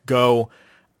 look, go...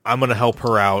 I'm going to help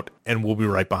her out, and we'll be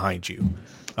right behind you.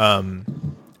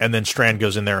 And then Strand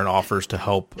goes in there and offers to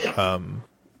help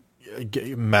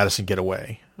Madison get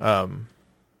away. At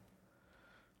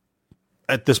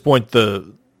this point,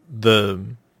 the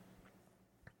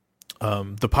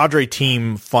Padre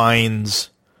team finds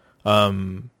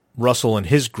Russell and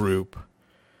his group,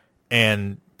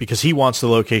 and because he wants the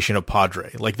location of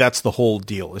Padre, like that's the whole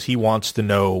deal. Is he wants to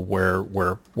know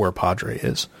where Padre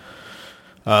is.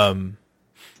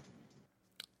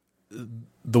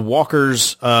 The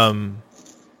walkers, a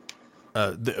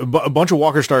bunch of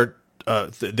walkers start.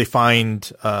 They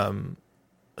find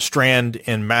Strand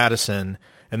and Madison,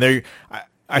 and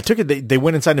I took it. They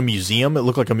went inside a museum. It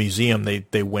looked like a museum.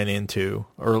 They went into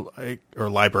or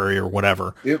library or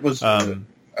whatever. It was.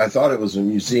 I thought it was a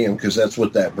museum because that's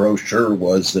what that brochure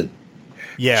was that.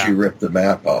 Yeah, she ripped the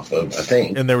map off of. I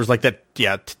think, and there was like that.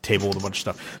 Yeah, table with a bunch of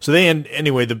stuff. So they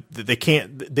anyway. They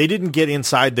didn't get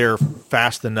inside there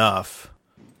fast enough.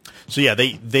 So yeah,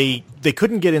 they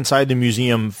couldn't get inside the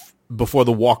museum before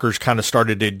the walkers kind of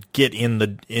started to get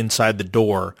inside the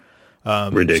door.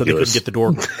 Ridiculous. So they couldn't get the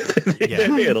door.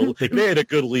 They had a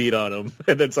good lead on them,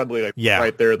 and then suddenly,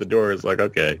 right there at the door, it's like,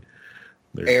 okay.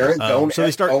 Aaron,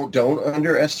 don't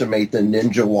underestimate the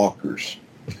ninja walkers.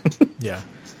 Yeah.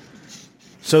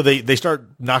 So they start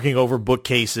knocking over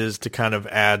bookcases to kind of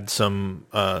add some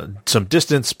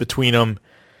distance between them,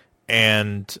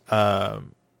 and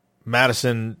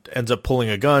Madison ends up pulling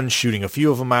a gun, shooting a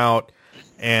few of them out,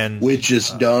 and which is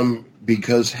dumb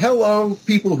because hello,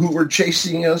 people who were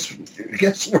chasing us,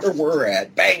 guess where we're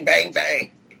at? Bang, bang, bang.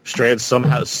 Strand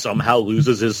somehow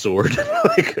loses his sword.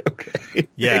 Like, okay,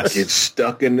 yes, it's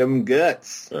stuck in them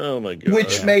guts. Oh my god,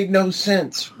 which made no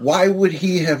sense. Why would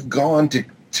he have gone to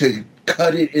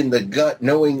cut it in the gut,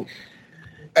 knowing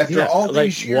after all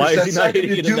these years that's not going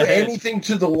to do anything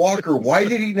to the walker? Why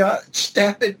did he not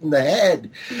stab it in the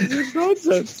head? It's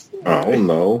nonsense. I don't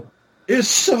know. It's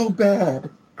so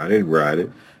bad. I didn't write it.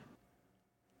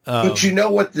 But you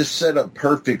know what this set up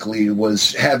perfectly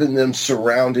was having them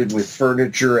surrounded with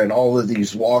furniture and all of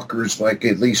these walkers, like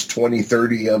at least 20,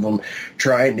 30 of them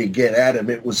trying to get at him.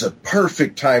 It was a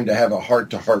perfect time to have a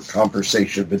heart-to-heart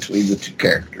conversation between the two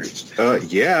characters.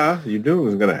 Yeah, you knew it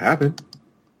was going to happen.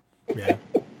 Yeah.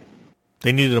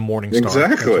 They needed a morning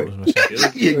star. Exactly.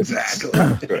 Exactly.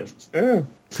 Yeah.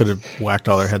 Could have whacked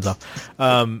all their heads off.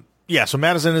 So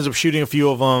Madison ends up shooting a few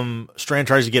of them. Strand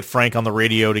tries to get Frank on the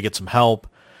radio to get some help.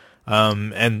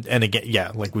 And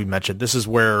again, like we mentioned, this is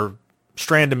where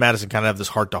Strand and Madison kind of have this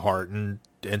heart to heart, and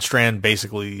Strand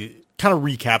basically kind of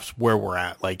recaps where we're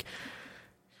at. Like,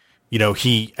 you know,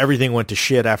 everything went to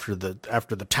shit after the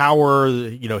tower.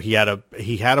 You know, he had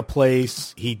a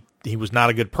place. He was not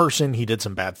a good person. He did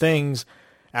some bad things.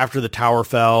 After the tower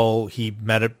fell, he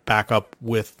met it back up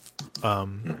with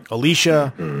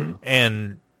Alicia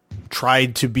and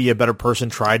tried to be a better person,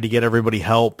 tried to get everybody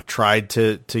help, tried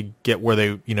to get where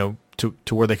they, you know,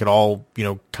 to where they could all,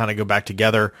 kind of go back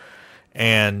together.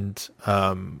 And,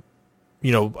 a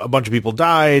bunch of people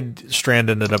died. Strand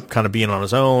ended up kind of being on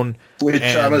his own. Which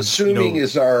I'm assuming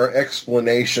is our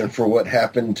explanation for what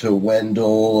happened to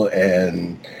Wendell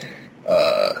and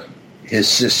his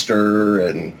sister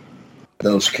and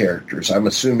those characters. I'm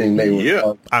assuming they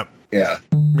were... I'm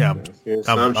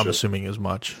assuming as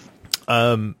much.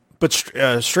 But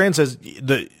Strand says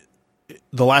the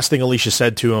last thing Alicia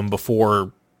said to him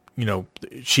before,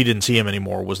 she didn't see him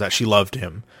anymore was that she loved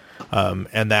him.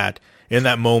 And that in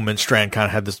that moment, Strand kind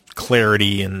of had this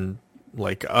clarity and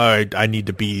like, I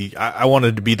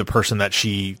wanted to be the person that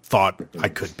she thought I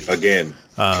could be. Again.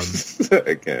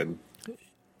 Again.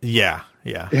 Yeah.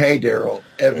 Yeah. Hey, Daryl,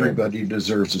 everybody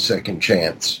deserves a second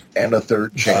chance and a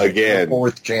third chance. Again. A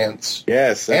fourth chance.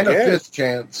 Yes. And again. a fifth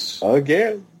chance.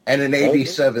 Again. And an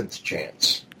 87th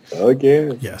chance.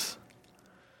 Again. Yes.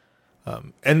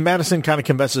 And Madison kind of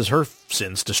confesses her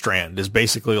sins to Strand, is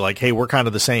basically like, hey, we're kind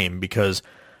of the same because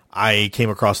I came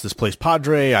across this place,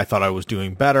 Padre. I thought I was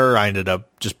doing better. I ended up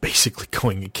just basically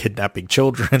going and kidnapping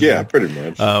children. Yeah, pretty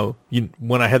much.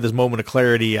 When I had this moment of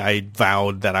clarity, I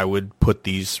vowed that I would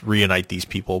reunite these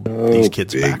people, these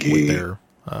kids back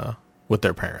with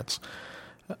their parents.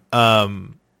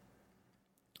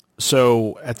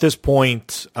 So at this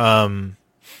point,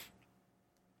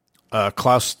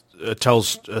 Klaus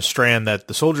tells Strand that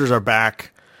the soldiers are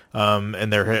back,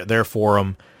 and they're there for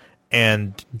him.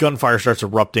 And gunfire starts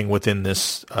erupting within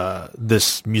this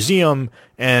museum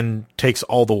and takes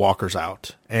all the walkers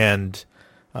out. And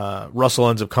Russell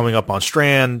ends up coming up on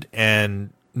Strand and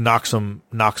knocks him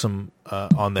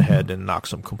on the head and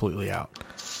knocks him completely out.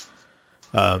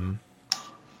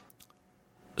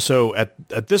 So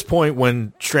at this point,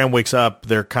 when Strand wakes up,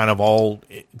 they're kind of all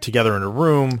together in a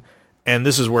room. And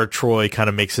this is where Troy kind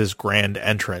of makes his grand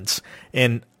entrance.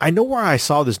 And I know where I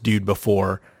saw this dude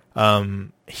before.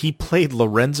 He played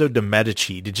Lorenzo de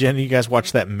Medici. Did any of you guys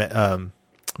watch that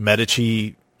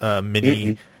Medici mini?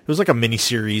 It was like a mini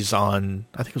series on,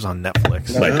 I think it was on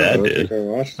Netflix. My dad did.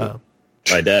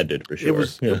 My dad did for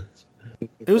sure.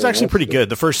 It was actually pretty good.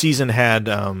 The first season had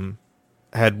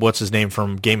what's his name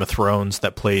from Game of Thrones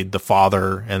that played the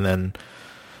father, and then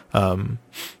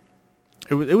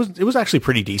it was actually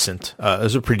pretty decent. It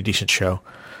was a pretty decent show.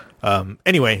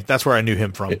 Anyway, that's where I knew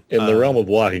him from. In the realm of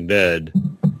Walking Dead,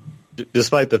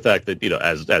 despite the fact that,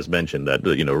 as mentioned, that,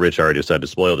 Rich already decided to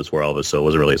spoil this for all of us, so it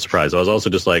wasn't really a surprise. I was also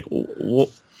just like,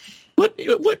 what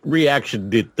reaction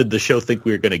did the show think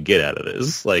we were going to get out of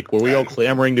this? Like, were we all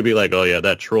clamoring to be like, oh yeah,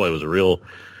 that Troy was a real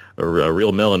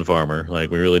melon farmer? Like,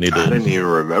 we really need to... I didn't even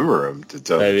remember him, to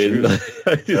tell the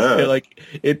truth. Like,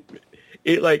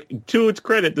 it like, to its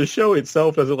credit, the show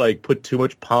itself doesn't like put too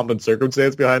much pomp and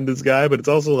circumstance behind this guy, but it's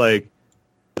also like,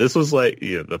 this was like,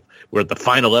 we're at the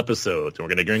final episode, and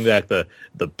we're going to bring back the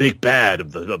big bad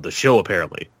of the show,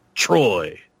 apparently,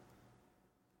 Troy.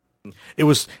 He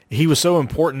was so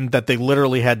important that they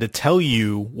literally had to tell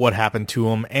you what happened to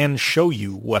him and show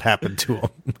you what happened to him,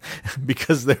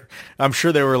 because I'm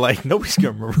sure they were like, nobody's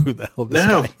going to remember who the hell this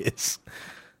guy is.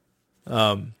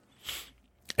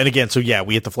 And again, so yeah,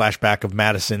 we get the flashback of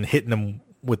Madison hitting him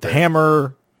with the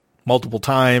hammer multiple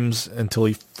times until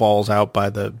he falls out by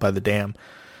the dam.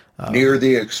 Near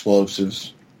the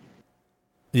explosives.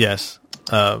 Yes.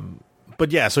 But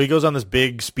yeah, so he goes on this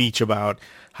big speech about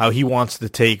how he wants to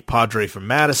take Padre from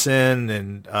Madison,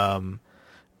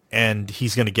 and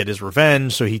he's going to get his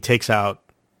revenge. So he takes out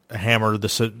a hammer, the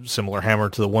similar hammer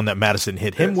to the one that Madison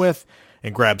hit him with,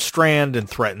 and grabs Strand and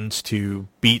threatens to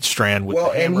beat Strand with the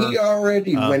hammer. And he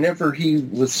already, whenever he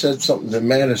said something to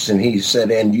Madison, he said,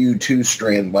 and you too,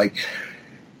 Strand. Like,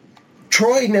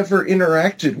 Troy never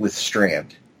interacted with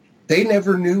Strand. They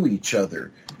never knew each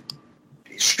other.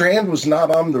 Strand was not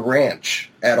on the ranch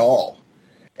at all.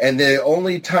 And the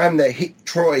only time that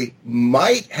Troy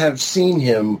might have seen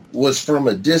him was from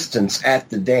a distance at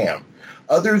the dam.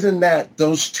 Other than that,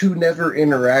 those two never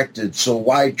interacted. So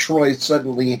why Troy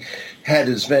suddenly had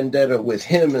his vendetta with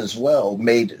him as well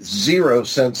made zero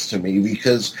sense to me,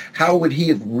 because how would he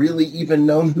have really even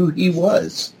known who he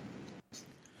was?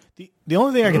 The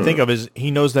only thing I can think of is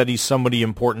he knows that he's somebody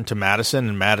important to Madison,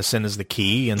 and Madison is the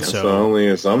key. And that's so the only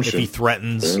assumption. If he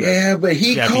threatens... Yeah, but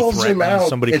he calls him out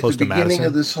somebody at close the beginning Madison.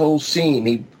 of this whole scene.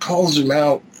 He calls him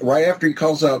out right after he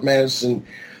calls out Madison.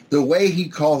 The way he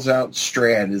calls out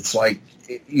Strand, it's like,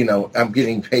 I'm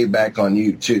getting payback on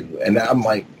you too. And I'm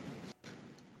like,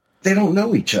 they don't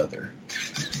know each other.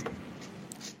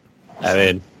 I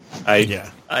mean, I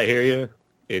hear you.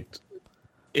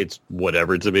 It's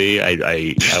whatever to me.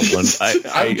 I'm just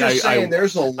saying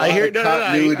there's a lot of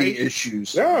continuity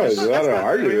issues. No, there's a lot of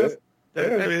argument. I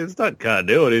mean, it's not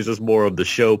continuity. It's just more of the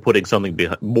show putting something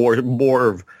behind, more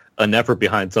of an effort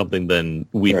behind something than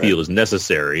we feel is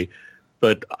necessary.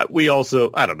 But we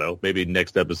also, I don't know, maybe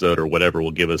next episode or whatever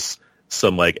will give us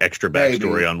some like extra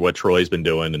backstory on what Troy's been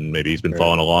doing, and maybe he's been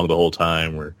following along the whole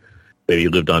time, or maybe he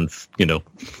lived on,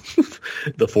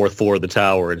 the fourth floor of the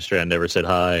tower and Strand never said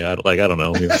hi. I don't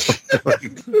know.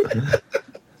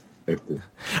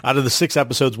 Out of the 6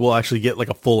 episodes, we'll actually get like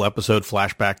a full episode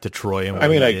flashback to Troy. And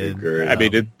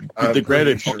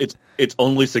granted, it's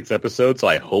only 6 episodes, so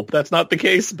I hope that's not the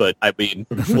case. But I mean,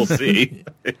 we'll see.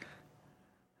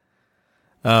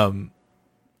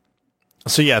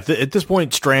 So yeah, at this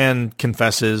point, Strand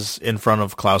confesses in front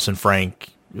of Klaus and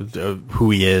Frank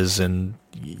who he is, and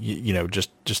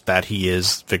just that he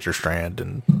is Victor Strand.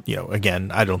 And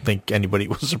again, I don't think anybody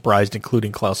was surprised,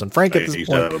 including Klaus and Frank at this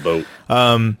point. Have a boat.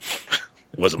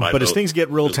 It wasn't my boat. But as things get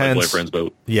real tense, my boyfriend's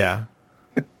boat. Yeah.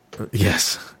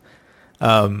 Yes.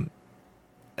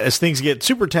 As things get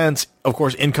super tense, of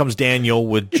course, in comes Daniel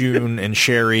with June and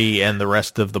Sherry and the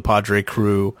rest of the Padre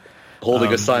crew,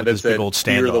 holding a sign that said,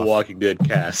 "Fear the Walking Dead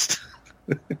cast."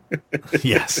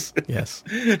 Yes.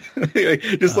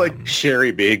 Just like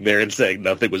Sherry being there and saying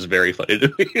nothing was very funny to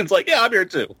me. It's like, yeah, I'm here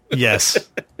too. Yes.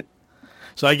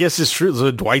 So I guess it's true.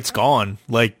 So Dwight's gone.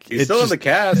 Like he's still in the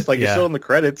cast. Like he's still in the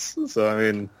credits. So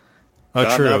I mean,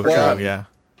 true. Yeah.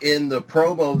 In the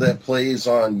promo that plays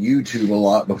on YouTube a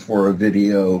lot before a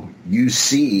video, you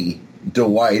see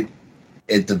Dwight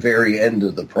at the very end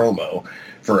of the promo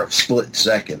for a split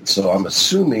second. So I'm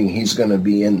assuming he's going to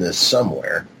be in this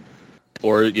somewhere.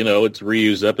 Or, it's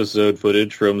reused episode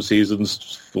footage from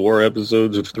seasons 4,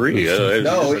 episodes of 3.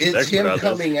 No, it's him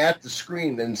coming at the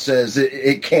screen and says,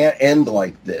 it can't end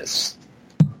like this.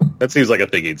 That seems like a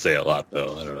thing he'd say a lot,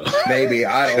 though. I don't know. Maybe.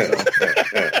 I don't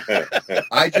know.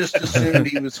 I just assumed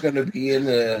he was going to be in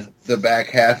the back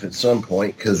half at some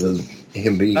point because of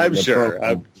him being I'm sure.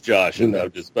 I'm Josh. And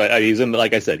I'm just, but he's in,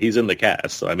 like I said, he's in the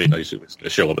cast. So, I mean, I assume he's going to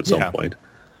show up at some point.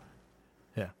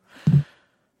 Yeah.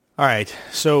 All right.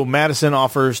 So Madison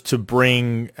offers to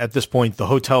bring, at this point, the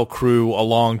hotel crew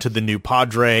along to the new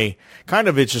Padre. Kind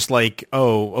of it's just like,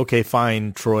 oh, okay,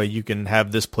 fine, Troy, you can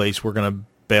have this place. We're going to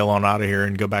bail on out of here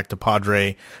and go back to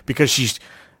Padre, because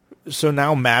so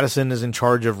now Madison is in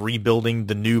charge of rebuilding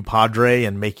the new Padre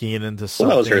and making it into something.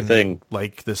 Well, that was her thing,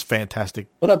 like this fantastic.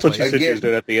 Well, that's what she said she was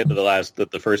doing at the end of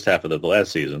the first half of the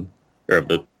last season,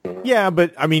 Yeah,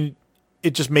 but I mean,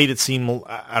 it just made it seem.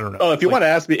 I don't know. Oh, if you want to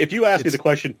ask me, if you ask me the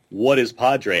question, "What is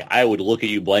Padre?" I would look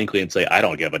at you blankly and say, "I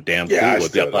don't give a damn clue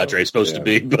what that Padre is supposed to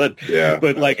be." But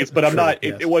I'm not.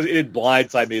 It didn't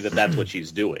blindside me that that's what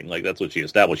she's doing. Like that's what she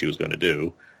established she was going to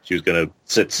do. She was going to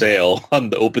set sail on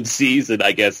the open seas and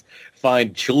I guess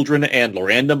find children and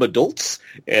random adults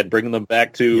and bring them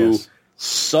back to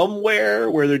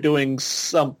somewhere where they're doing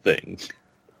something.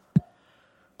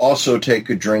 Also take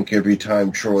a drink every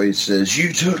time Troy says,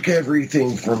 "You took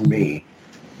everything from me."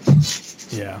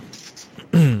 Yeah.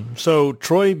 So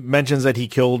Troy mentions that he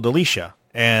killed Alicia,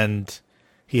 and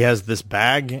he has this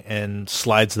bag and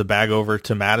slides the bag over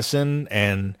to Madison,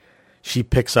 and she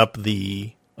picks up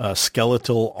the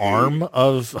skeletal arm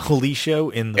of Alicia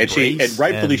in the brace. And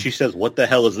rightfully she says, "What the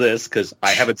hell is this?" Because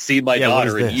I haven't seen my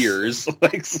daughter in years.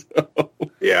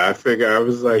 Yeah, I figure I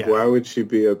was like, why would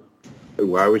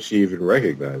she even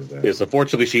recognize that? Yes,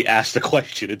 unfortunately, she asked the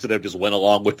question instead of just went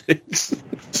along with it. She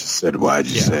said, "Why'd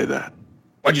you say that?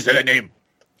 Why'd you say that name?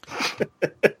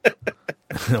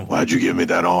 Why'd you give me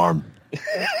that arm?"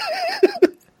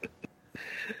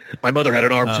 My mother had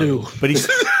an arm too. But he's...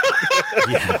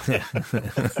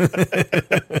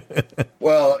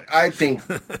 Well, I think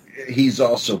he's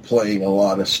also playing a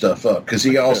lot of stuff up because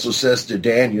he also says to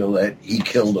Daniel that he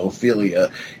killed Ophelia,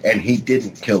 and he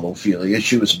didn't kill Ophelia.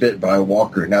 She was bit by a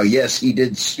walker. Now, yes, he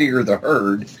did steer the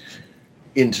herd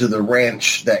into the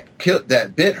ranch that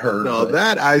bit her. No,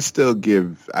 that I still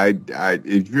give.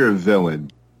 If you're a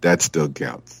villain, that still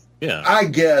counts. Yeah, I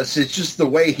guess it's just the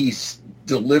way he's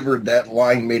delivered that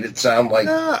line made it sound like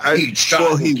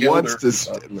he wants to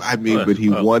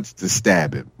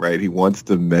stab him, right? He wants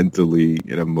to mentally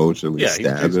and emotionally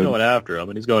stab him. He's going after him,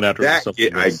 and he's going after him for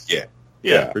something else.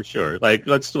 Yeah, for sure. Like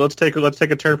let's take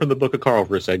a turn from the Book of Carl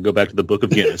for a second. Go back to the Book of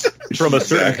Guinness. From a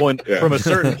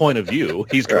certain point of view,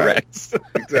 he's correct.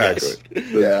 Exactly.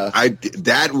 Yeah,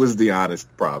 that was the honest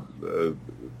problem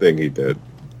thing he did.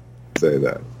 Say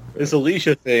that. This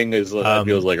Alicia thing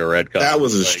feels like a red card. That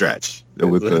was a stretch.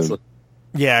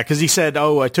 Yeah, because he said,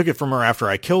 "Oh, I took it from her after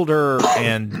I killed her,"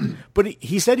 but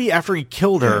he said after he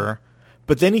killed her,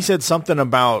 but then he said something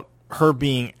about her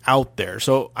being out there.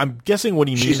 So I'm guessing what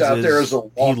he means is there as a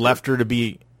walker. He left her to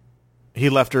be. he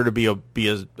left her to be a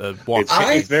walker.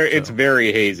 It's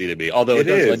very hazy to me. Although it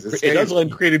does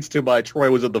lend credence to my Troy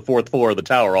was at the fourth floor of the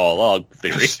tower all along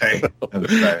theory.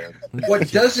 What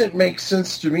doesn't make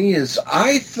sense to me is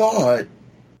I thought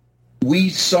we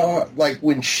saw, like,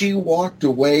 when she walked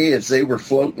away as they were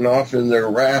floating off in their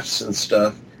rafts and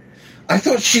stuff, I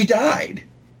thought she died.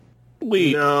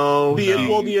 She's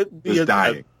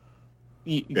dying.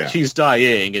 She's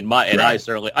dying, and I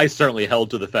certainly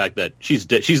held to the fact that she's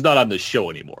dead. She's not on the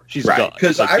show anymore. She's gone.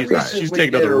 Because she's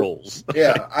taking other roles.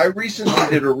 Yeah, I recently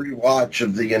did a rewatch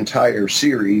of the entire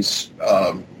series,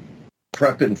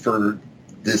 prepping for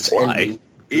this ending.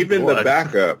 Even the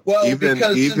backup. Well,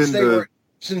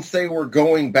 since they were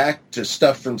going back to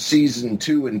stuff from season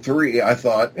 2 and 3, I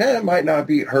thought it might not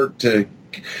be hurt to.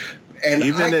 And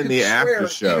even in the after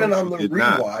show, even on the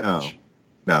rewatch.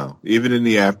 No, even in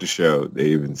the after show, they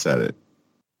even said it.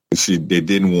 They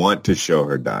didn't want to show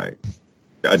her dying,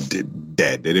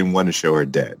 dead. They didn't want to show her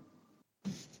dead.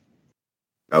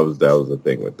 That was the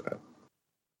thing with that.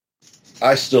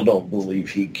 I still don't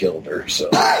believe he killed her. So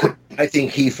I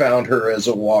think he found her as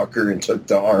a walker and took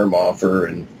the arm off her,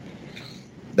 and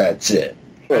that's it.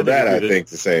 Well, I think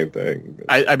the same thing.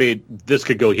 I mean, this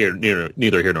could go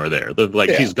neither here nor there.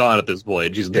 She's gone at this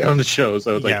point. She's on the show,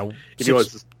 so it's like if he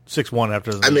was 6'1"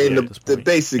 after. I mean, the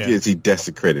basic is he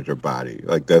desecrated her body.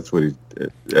 Like that's what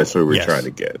we're trying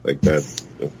to get. Like that's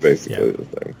basically the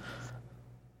thing.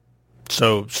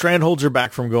 So Strand holds her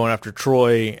back from going after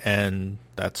Troy, and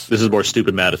this is more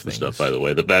stupid Madison stuff, by the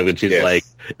way. The fact that she's like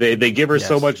they give her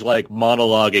so much like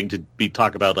monologuing to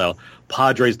talk about how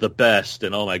Padre's the best,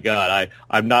 and oh my god,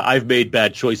 I've made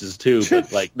bad choices too,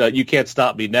 but like no, you can't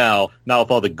stop me now with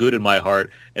all the good in my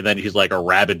heart. And then he's like a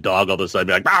rabid dog all of a sudden,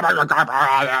 like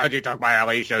you took my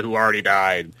Alicia who already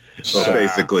died. So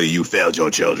basically, you failed your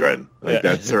children. Like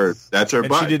that's her. That's her.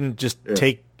 And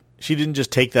she didn't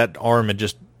just take that arm and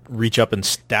just reach up and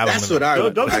stab him. That's what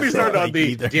don't get me started on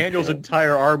Daniel's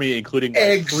entire army, including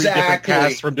 3 different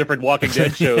casts from different Walking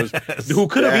Dead shows, who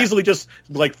could have easily just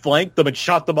like flanked them and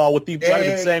shot them all with the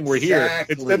saying we're here.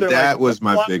 Instead, that was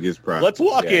my biggest problem. Let's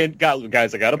walk in,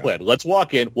 guys. I got a plan. Let's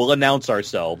walk in. We'll announce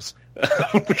ourselves.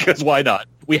 Because why not?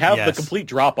 We have the complete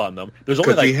drop on them. There's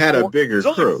only like we had a bigger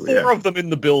crew. 4 of them in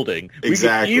the building.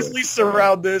 Exactly. We can easily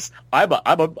surround this. I'm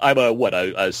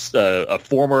a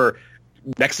former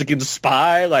Mexican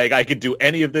spy. Like I could do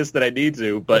any of this that I need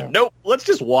to, but nope. Let's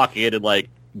just walk in and like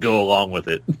go along with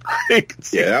it.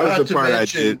 That was the part I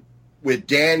did with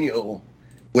Daniel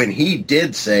when he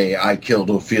did say I killed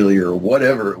Ophelia or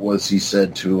whatever it was he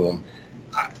said to him.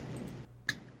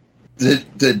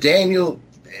 The Daniel.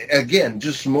 Again,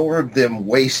 just more of them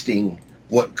wasting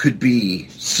what could be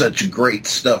such great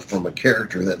stuff from a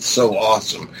character that's so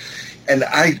awesome. And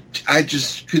I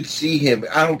just could see him.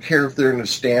 I don't care if they're in a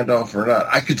standoff or not.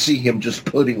 I could see him just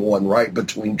putting one right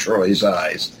between Troy's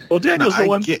eyes. Well, Daniel's the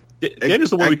one. Daniel's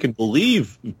the one we can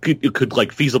believe could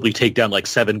like feasibly take down like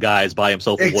 7 guys by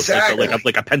himself with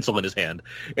like a pencil in his hand.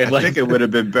 And I think it would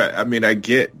have been better. I mean, I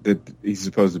get that he's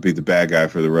supposed to be the bad guy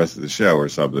for the rest of the show or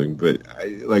something, but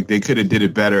they could have did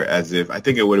it better. As if I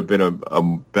think it would have been a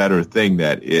better thing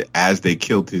that as they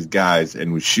killed his guys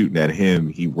and was shooting at him,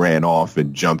 he ran off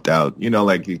and jumped out. You know,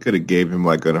 like he could have gave him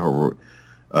like an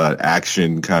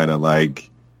action kind of like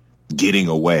getting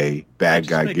away, bad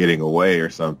guy getting away or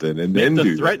something, and then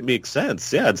the threat makes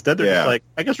sense. Yeah, instead they're just like,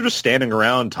 I guess we're just standing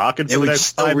around talking. There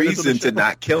was no reason to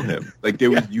not kill him. Like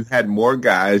you had more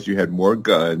guys, you had more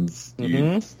guns.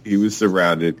 He was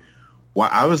surrounded. Why?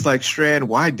 I was like, Strand,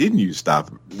 why didn't you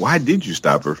stop her? Why did you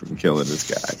stop her from killing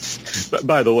this guy?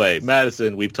 By the way,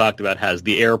 Madison, we've talked about, has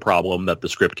the air problem that the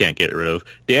script can't get rid of.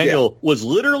 Daniel was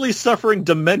literally suffering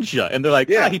dementia, and they're like,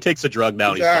 he takes a drug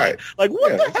now, he's fine. Like,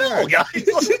 what the hell, guys?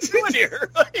 What are you doing here?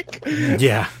 Like,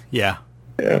 yeah.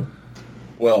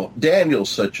 Well, Daniel's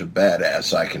such a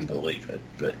badass, I can believe it.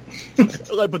 But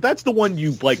that's the one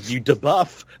you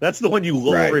debuff. That's the one you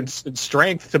lower in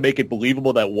strength to make it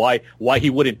believable that why he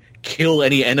wouldn't kill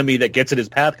any enemy that gets in his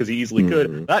path because he easily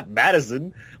could. Not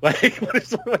Madison. Like what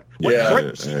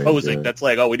supposing? That's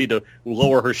like, we need to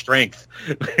lower her strength.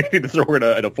 We need to throw her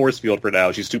in a force field for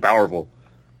now. She's too powerful.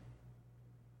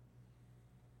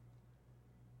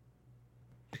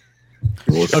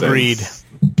 Agreed.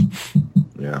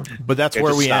 Yeah, but that's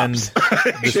where we end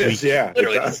this week. Yeah,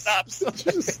 literally just stops. It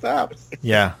just stops.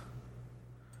 Yeah,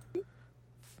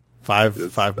 five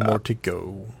more to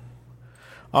go.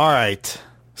 All right,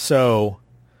 so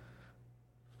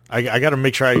I got to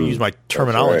make sure I use my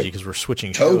terminology because we're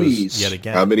switching shows yet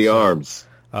again. How many arms?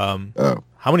 How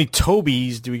many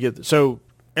Tobys do we get? So,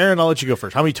 Aaron, I'll let you go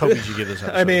first. How many Tobys do you give this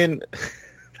episode? I mean,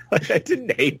 I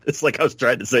didn't hate this like I was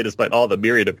trying to say despite all the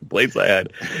myriad of complaints I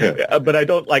had. But I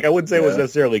don't like I wouldn't say it was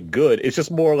necessarily good. It's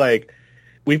just more like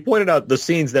we pointed out the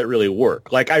scenes that really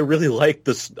work. Like I really like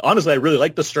this honestly I really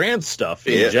like the Strand stuff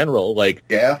in general. Like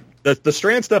the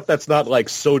Strand stuff that's not like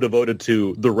so devoted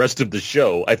to the rest of the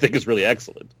show I think is really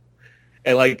excellent.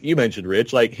 And like you mentioned,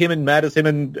 Rich, like him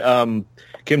and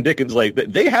Kim Dickens, like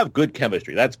they have good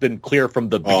chemistry. That's been clear from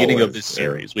the beginning of this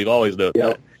series. We've always known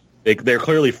that. They're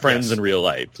clearly friends in real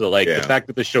life. So like the fact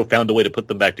that the show found a way to put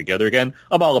them back together again,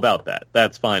 I'm all about that.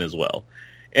 That's fine as well.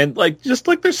 And like just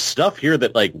like there's stuff here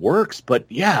that like works, but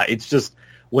yeah, it's just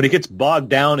when it gets bogged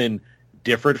down in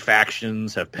different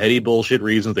factions have petty bullshit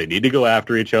reasons they need to go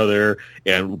after each other,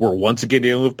 and we're once again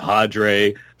dealing with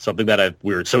Padre, something that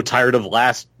we were so tired of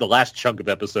the last chunk of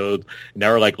episodes.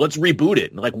 Now we're like, let's reboot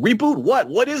it. And like, reboot what?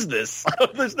 What is this?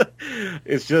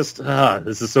 It's just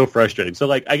this is so frustrating. So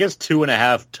like, I guess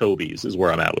 2.5 Tobys is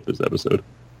where I'm at with this episode.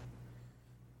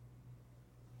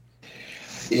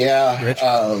 Yeah,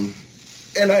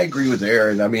 and I agree with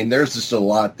Aaron. I mean, there's just a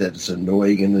lot that's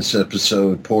annoying in this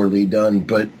episode, poorly done,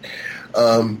 but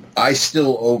I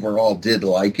still overall did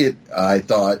like it. I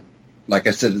thought, like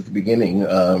I said at the beginning,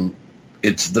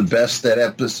 it's the best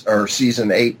that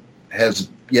season 8 has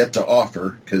yet to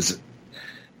offer, because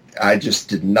I just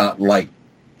did not like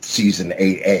season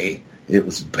 8A. It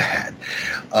was bad.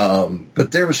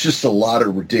 But there was just a lot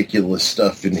of ridiculous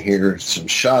stuff in here. Some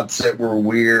shots that were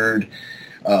weird.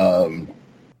 And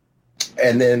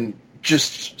then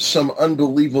just some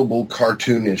unbelievable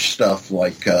cartoonish stuff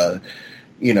like,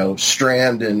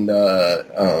 Strand and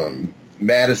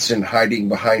Madison hiding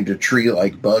behind a tree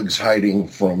like Bugs hiding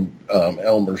from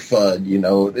Elmer Fudd. You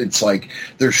know, it's like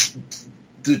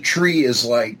the tree is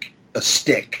like a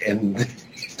stick and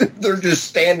they're just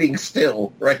standing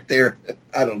still right there.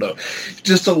 I don't know.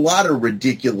 Just a lot of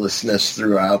ridiculousness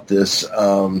throughout this.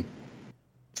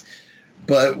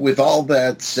 But with all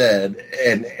that said,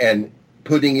 and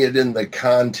putting it in the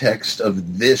context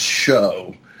of this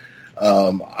show,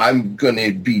 I'm going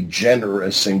to be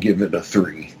generous and give it a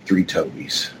 3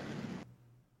 Tobys.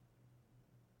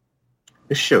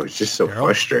 This show is just so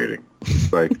frustrating.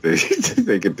 Like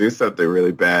they could do something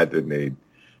really bad, and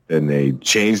they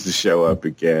change the show up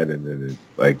again, and then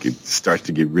it starts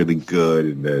to get really good,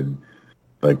 and then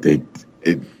like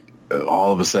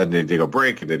all of a sudden they take a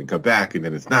break and then come back, and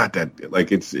then it's not that like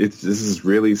this is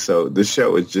really so. This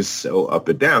show is just so up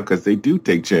and down because they do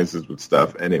take chances with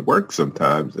stuff, and it works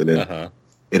sometimes, and then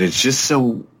and it's just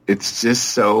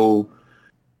so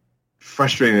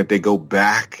frustrating that they go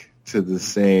back to the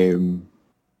same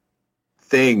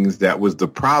things that was the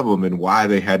problem and why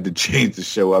they had to change the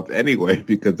show up anyway,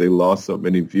 because they lost so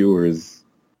many viewers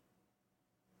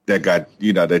that got,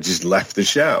 that just left the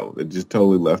show. That just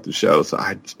totally left the show. So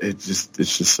it's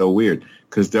just so weird,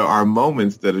 because there are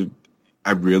moments that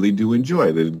I really do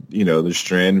enjoy. The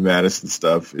Strand Madison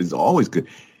stuff is always good.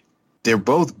 They're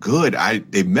both good.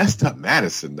 They messed up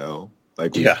Madison though.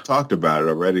 Like we've talked about it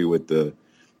already with the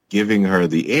giving her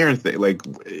the air thing, like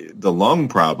the lung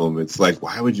problem. It's like,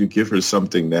 why would you give her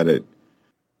something that it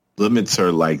limits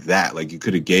her like that? Like you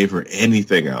could have gave her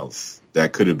anything else.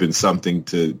 That could have been something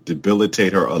to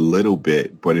debilitate her a little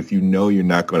bit. But if you're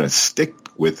not going to stick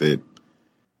with it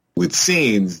with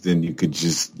scenes, then you could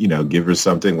just, give her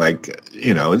something like,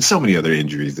 and so many other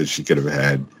injuries that she could have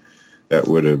had that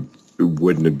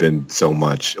wouldn't have been so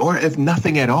much. Or if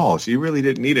nothing at all. She really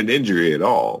didn't need an injury at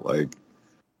all. Like,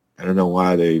 I don't know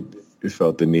why they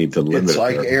felt the need to limit her. It's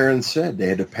like Aaron said, they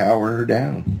had to power her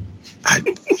down.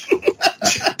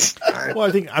 Well,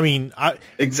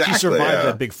 exactly, she survived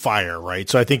that big fire, right?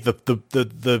 So I think the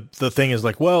thing is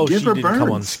like, well, give she her didn't burns.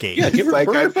 come unscathed. Yeah, give her like,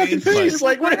 burn fucking face.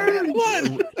 Like, what?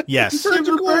 Yes, give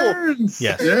her burns.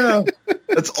 Yes, yeah,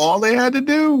 that's all they had to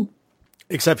do.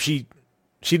 Except she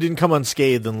didn't come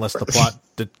unscathed unless the plot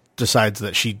decides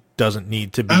that she doesn't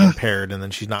need to be impaired, and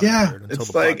then she's not impaired until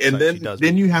the plot and then she does.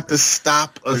 Then you have to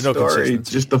stop a story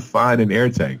just to find an air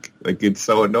tank. Like, it's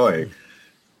so annoying,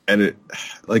 and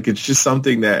it's just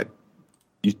something that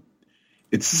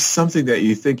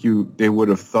you think they would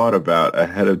have thought about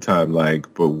ahead of time.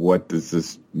 Like, but what does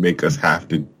this make us have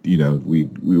to? We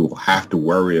will have to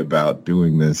worry about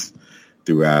doing this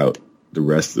throughout the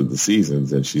rest of the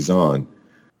seasons that she's on.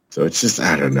 So it's just,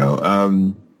 I don't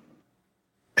know.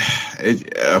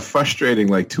 Frustrating,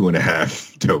 like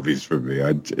 2.5 Tobys for me.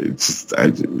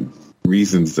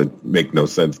 Reasons that make no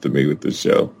sense to me with this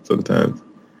show sometimes.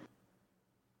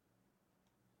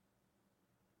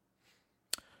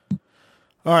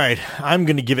 All right, I'm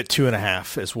going to give it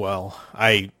 2.5 as well.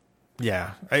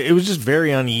 Yeah, it was just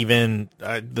very uneven.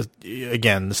 The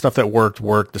stuff that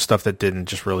worked. The stuff that didn't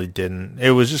just really didn't.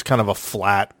 It was just kind of a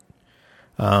flat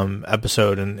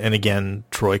episode. And again,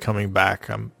 Troy coming back,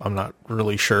 I'm not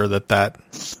really sure that.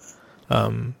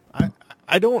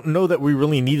 I don't know that we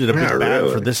really needed a big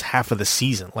bad for this half of the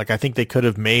season. Like, I think they could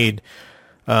have made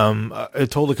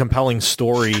told a compelling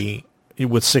story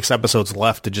with 6 episodes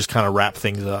left to just kind of wrap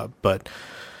things up. But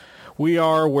we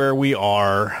are where we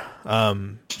are.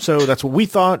 So that's what we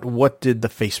thought. What did the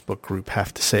Facebook group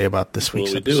have to say about this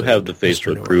week's episode? We do have the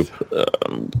Facebook group,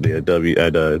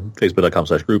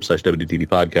 facebook.com/group/WDTV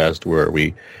podcast, where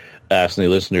we ask the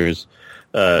listeners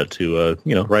to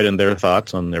write in their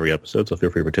thoughts on every episode. So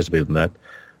feel free to participate in that.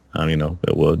 We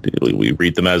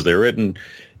read them as they're written.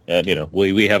 And,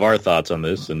 we have our thoughts on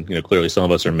this, and, clearly some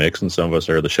of us are mixed, and some of us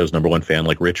are the show's #1 fan,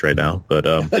 like Rich right now. But,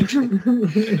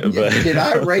 did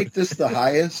I rate this the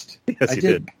highest? Yes, you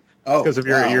did. Oh, because of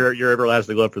your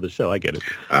everlasting love for the show. I get it.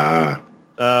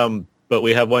 But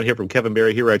we have one here from Kevin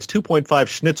Barry. He writes, 2.5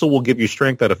 Schnitzel will give you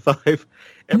strength out of 5.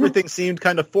 Everything seemed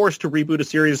kind of forced to reboot a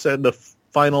series in the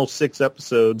final 6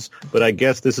 episodes, but I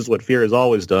guess this is what Fear has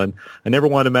always done. I never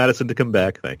wanted Madison to come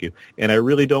back, thank you. And I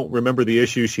really don't remember the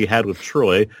issue she had with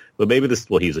Troy, but maybe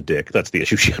he's a dick. That's the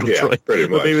issue she had with Troy. Pretty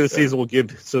much, but maybe the season will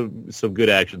give some good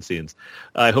action scenes.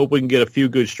 I hope we can get a few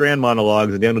good Strand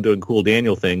monologues and Daniel doing cool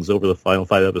Daniel things over the final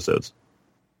 5 episodes.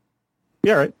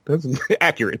 Yeah, right. That's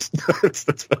accurate.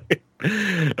 That's fine.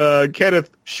 Kenneth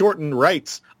Shorten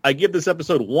writes, I give this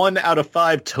episode 1 out of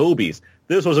 5 Tobys.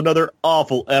 This was another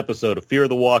awful episode of Fear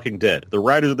the Walking Dead. The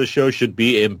writers of the show should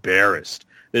be embarrassed.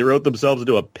 They wrote themselves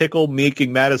into a pickle,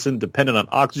 making Madison dependent on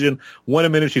oxygen. One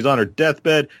minute she's on her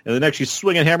deathbed, and the next she's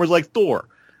swinging hammers like Thor.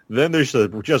 Then there's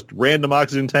just random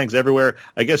oxygen tanks everywhere.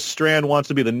 I guess Strand wants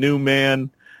to be the new man,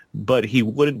 but he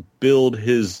wouldn't build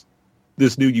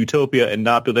this new utopia and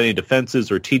not build any defenses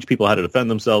or teach people how to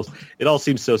defend themselves. It all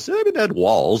seems so silly. I mean, they had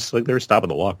walls. Like, they were stopping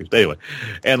the walkers. But anyway.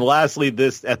 And lastly,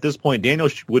 at this point, Daniel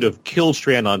would have killed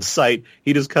Strand on sight.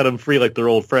 He just cut him free like they're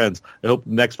old friends. I hope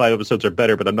the next 5 episodes are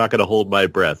better, but I'm not going to hold my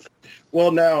breath.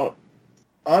 Well, now,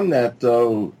 on that,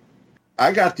 though,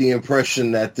 I got the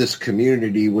impression that this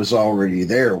community was already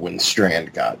there when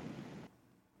Strand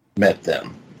met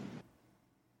them.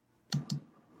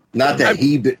 Not that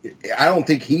I don't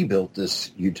think he built this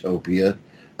utopia.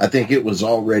 I think it was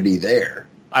already there.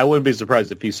 I wouldn't be surprised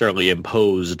if he certainly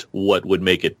imposed what would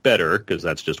make it better, because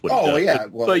that's just what he does. Yeah.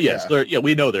 But yes,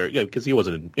 we know there, because he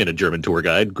wasn't in a German tour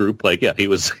guide group. Like, yeah, he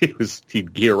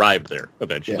arrived there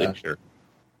eventually. Yeah. Sure.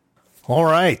 All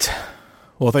right.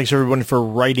 Well, thanks everyone for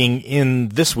writing in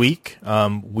this week.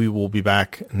 We will be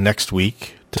back next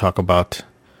week to talk about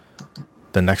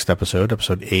the next episode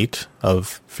 8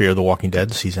 of Fear the Walking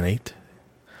Dead, Season 8.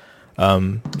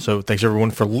 So thanks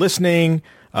everyone for listening.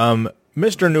 Mr.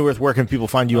 Neuwirth, where can people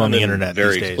find you on the internet?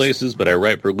 Various places, but I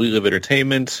write for We Live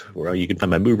Entertainment, where you can find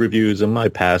my movie reviews and my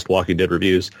past Walking Dead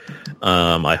reviews.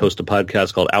 I host a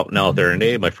podcast called Out Now with Aaron and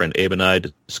Abe. My friend Abe and I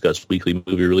discuss weekly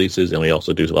movie releases, and we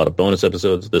also do a lot of bonus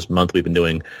episodes. This month we've been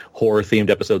doing horror-themed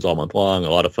episodes all month long. A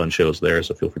lot of fun shows there,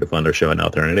 so feel free to find our show at Now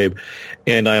with Aaron and Abe.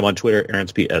 And I am on Twitter,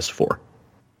 Aaron's PS4.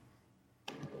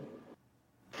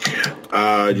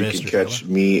 You can catch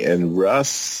me and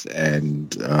Russ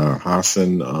and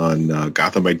Hassan on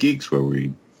Gotham by Geeks, where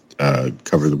we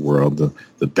cover the world,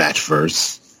 the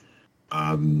Batchverse.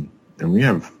 And we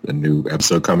have a new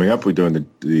episode coming up. We're doing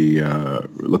the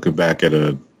looking back at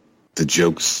the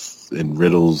jokes and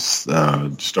riddles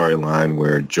storyline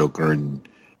where Joker and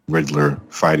Riddler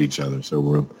fight each other. So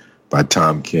we're by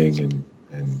Tom King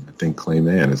and I think Clay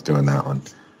Mann is doing that one.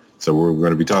 So we're going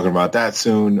to be talking about that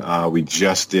soon. We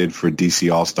just did for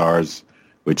DC All-Stars,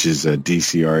 which is a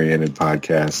DC-oriented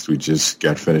podcast. We just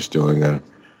got finished doing a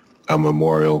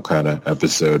memorial kind of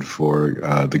episode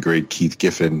for the great Keith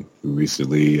Giffen, who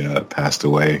recently passed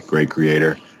away, great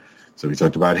creator. So we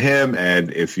talked about him,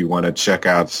 and if you want to check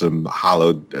out some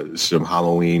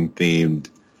Halloween-themed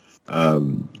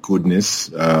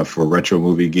goodness for Retro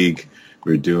Movie Geek,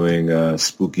 we're doing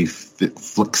Spooky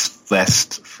Flicks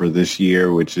Fest for this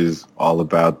year, which is all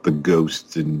about the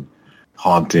ghosts and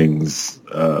hauntings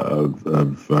of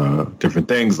different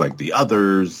things like The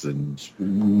Others and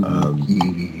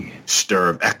Stir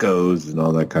of Echoes and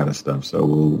all that kind of stuff.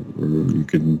 So you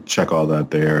can check all that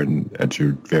there and at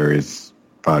your various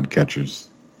podcatchers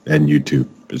and YouTube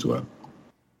as well.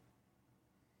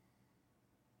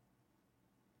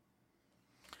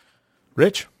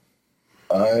 Rich?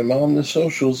 I'm on the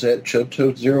socials at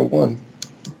ChubToad01.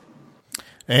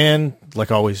 And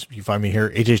like always, you find me here,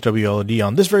 HHWLD,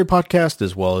 on this very podcast,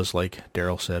 as well as, like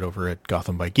Daryl said, over at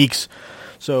Gotham by Geeks.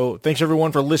 So thanks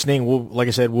everyone for listening. Like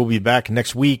I said, we'll be back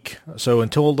next week. So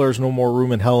until there's no more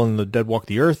room in hell and the dead walk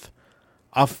the earth,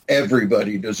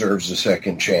 everybody deserves a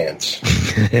second chance.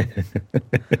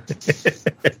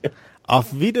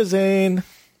 Auf Wiedersehen.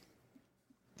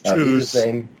 Auf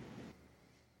Wiedersehen.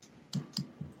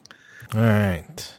 All right.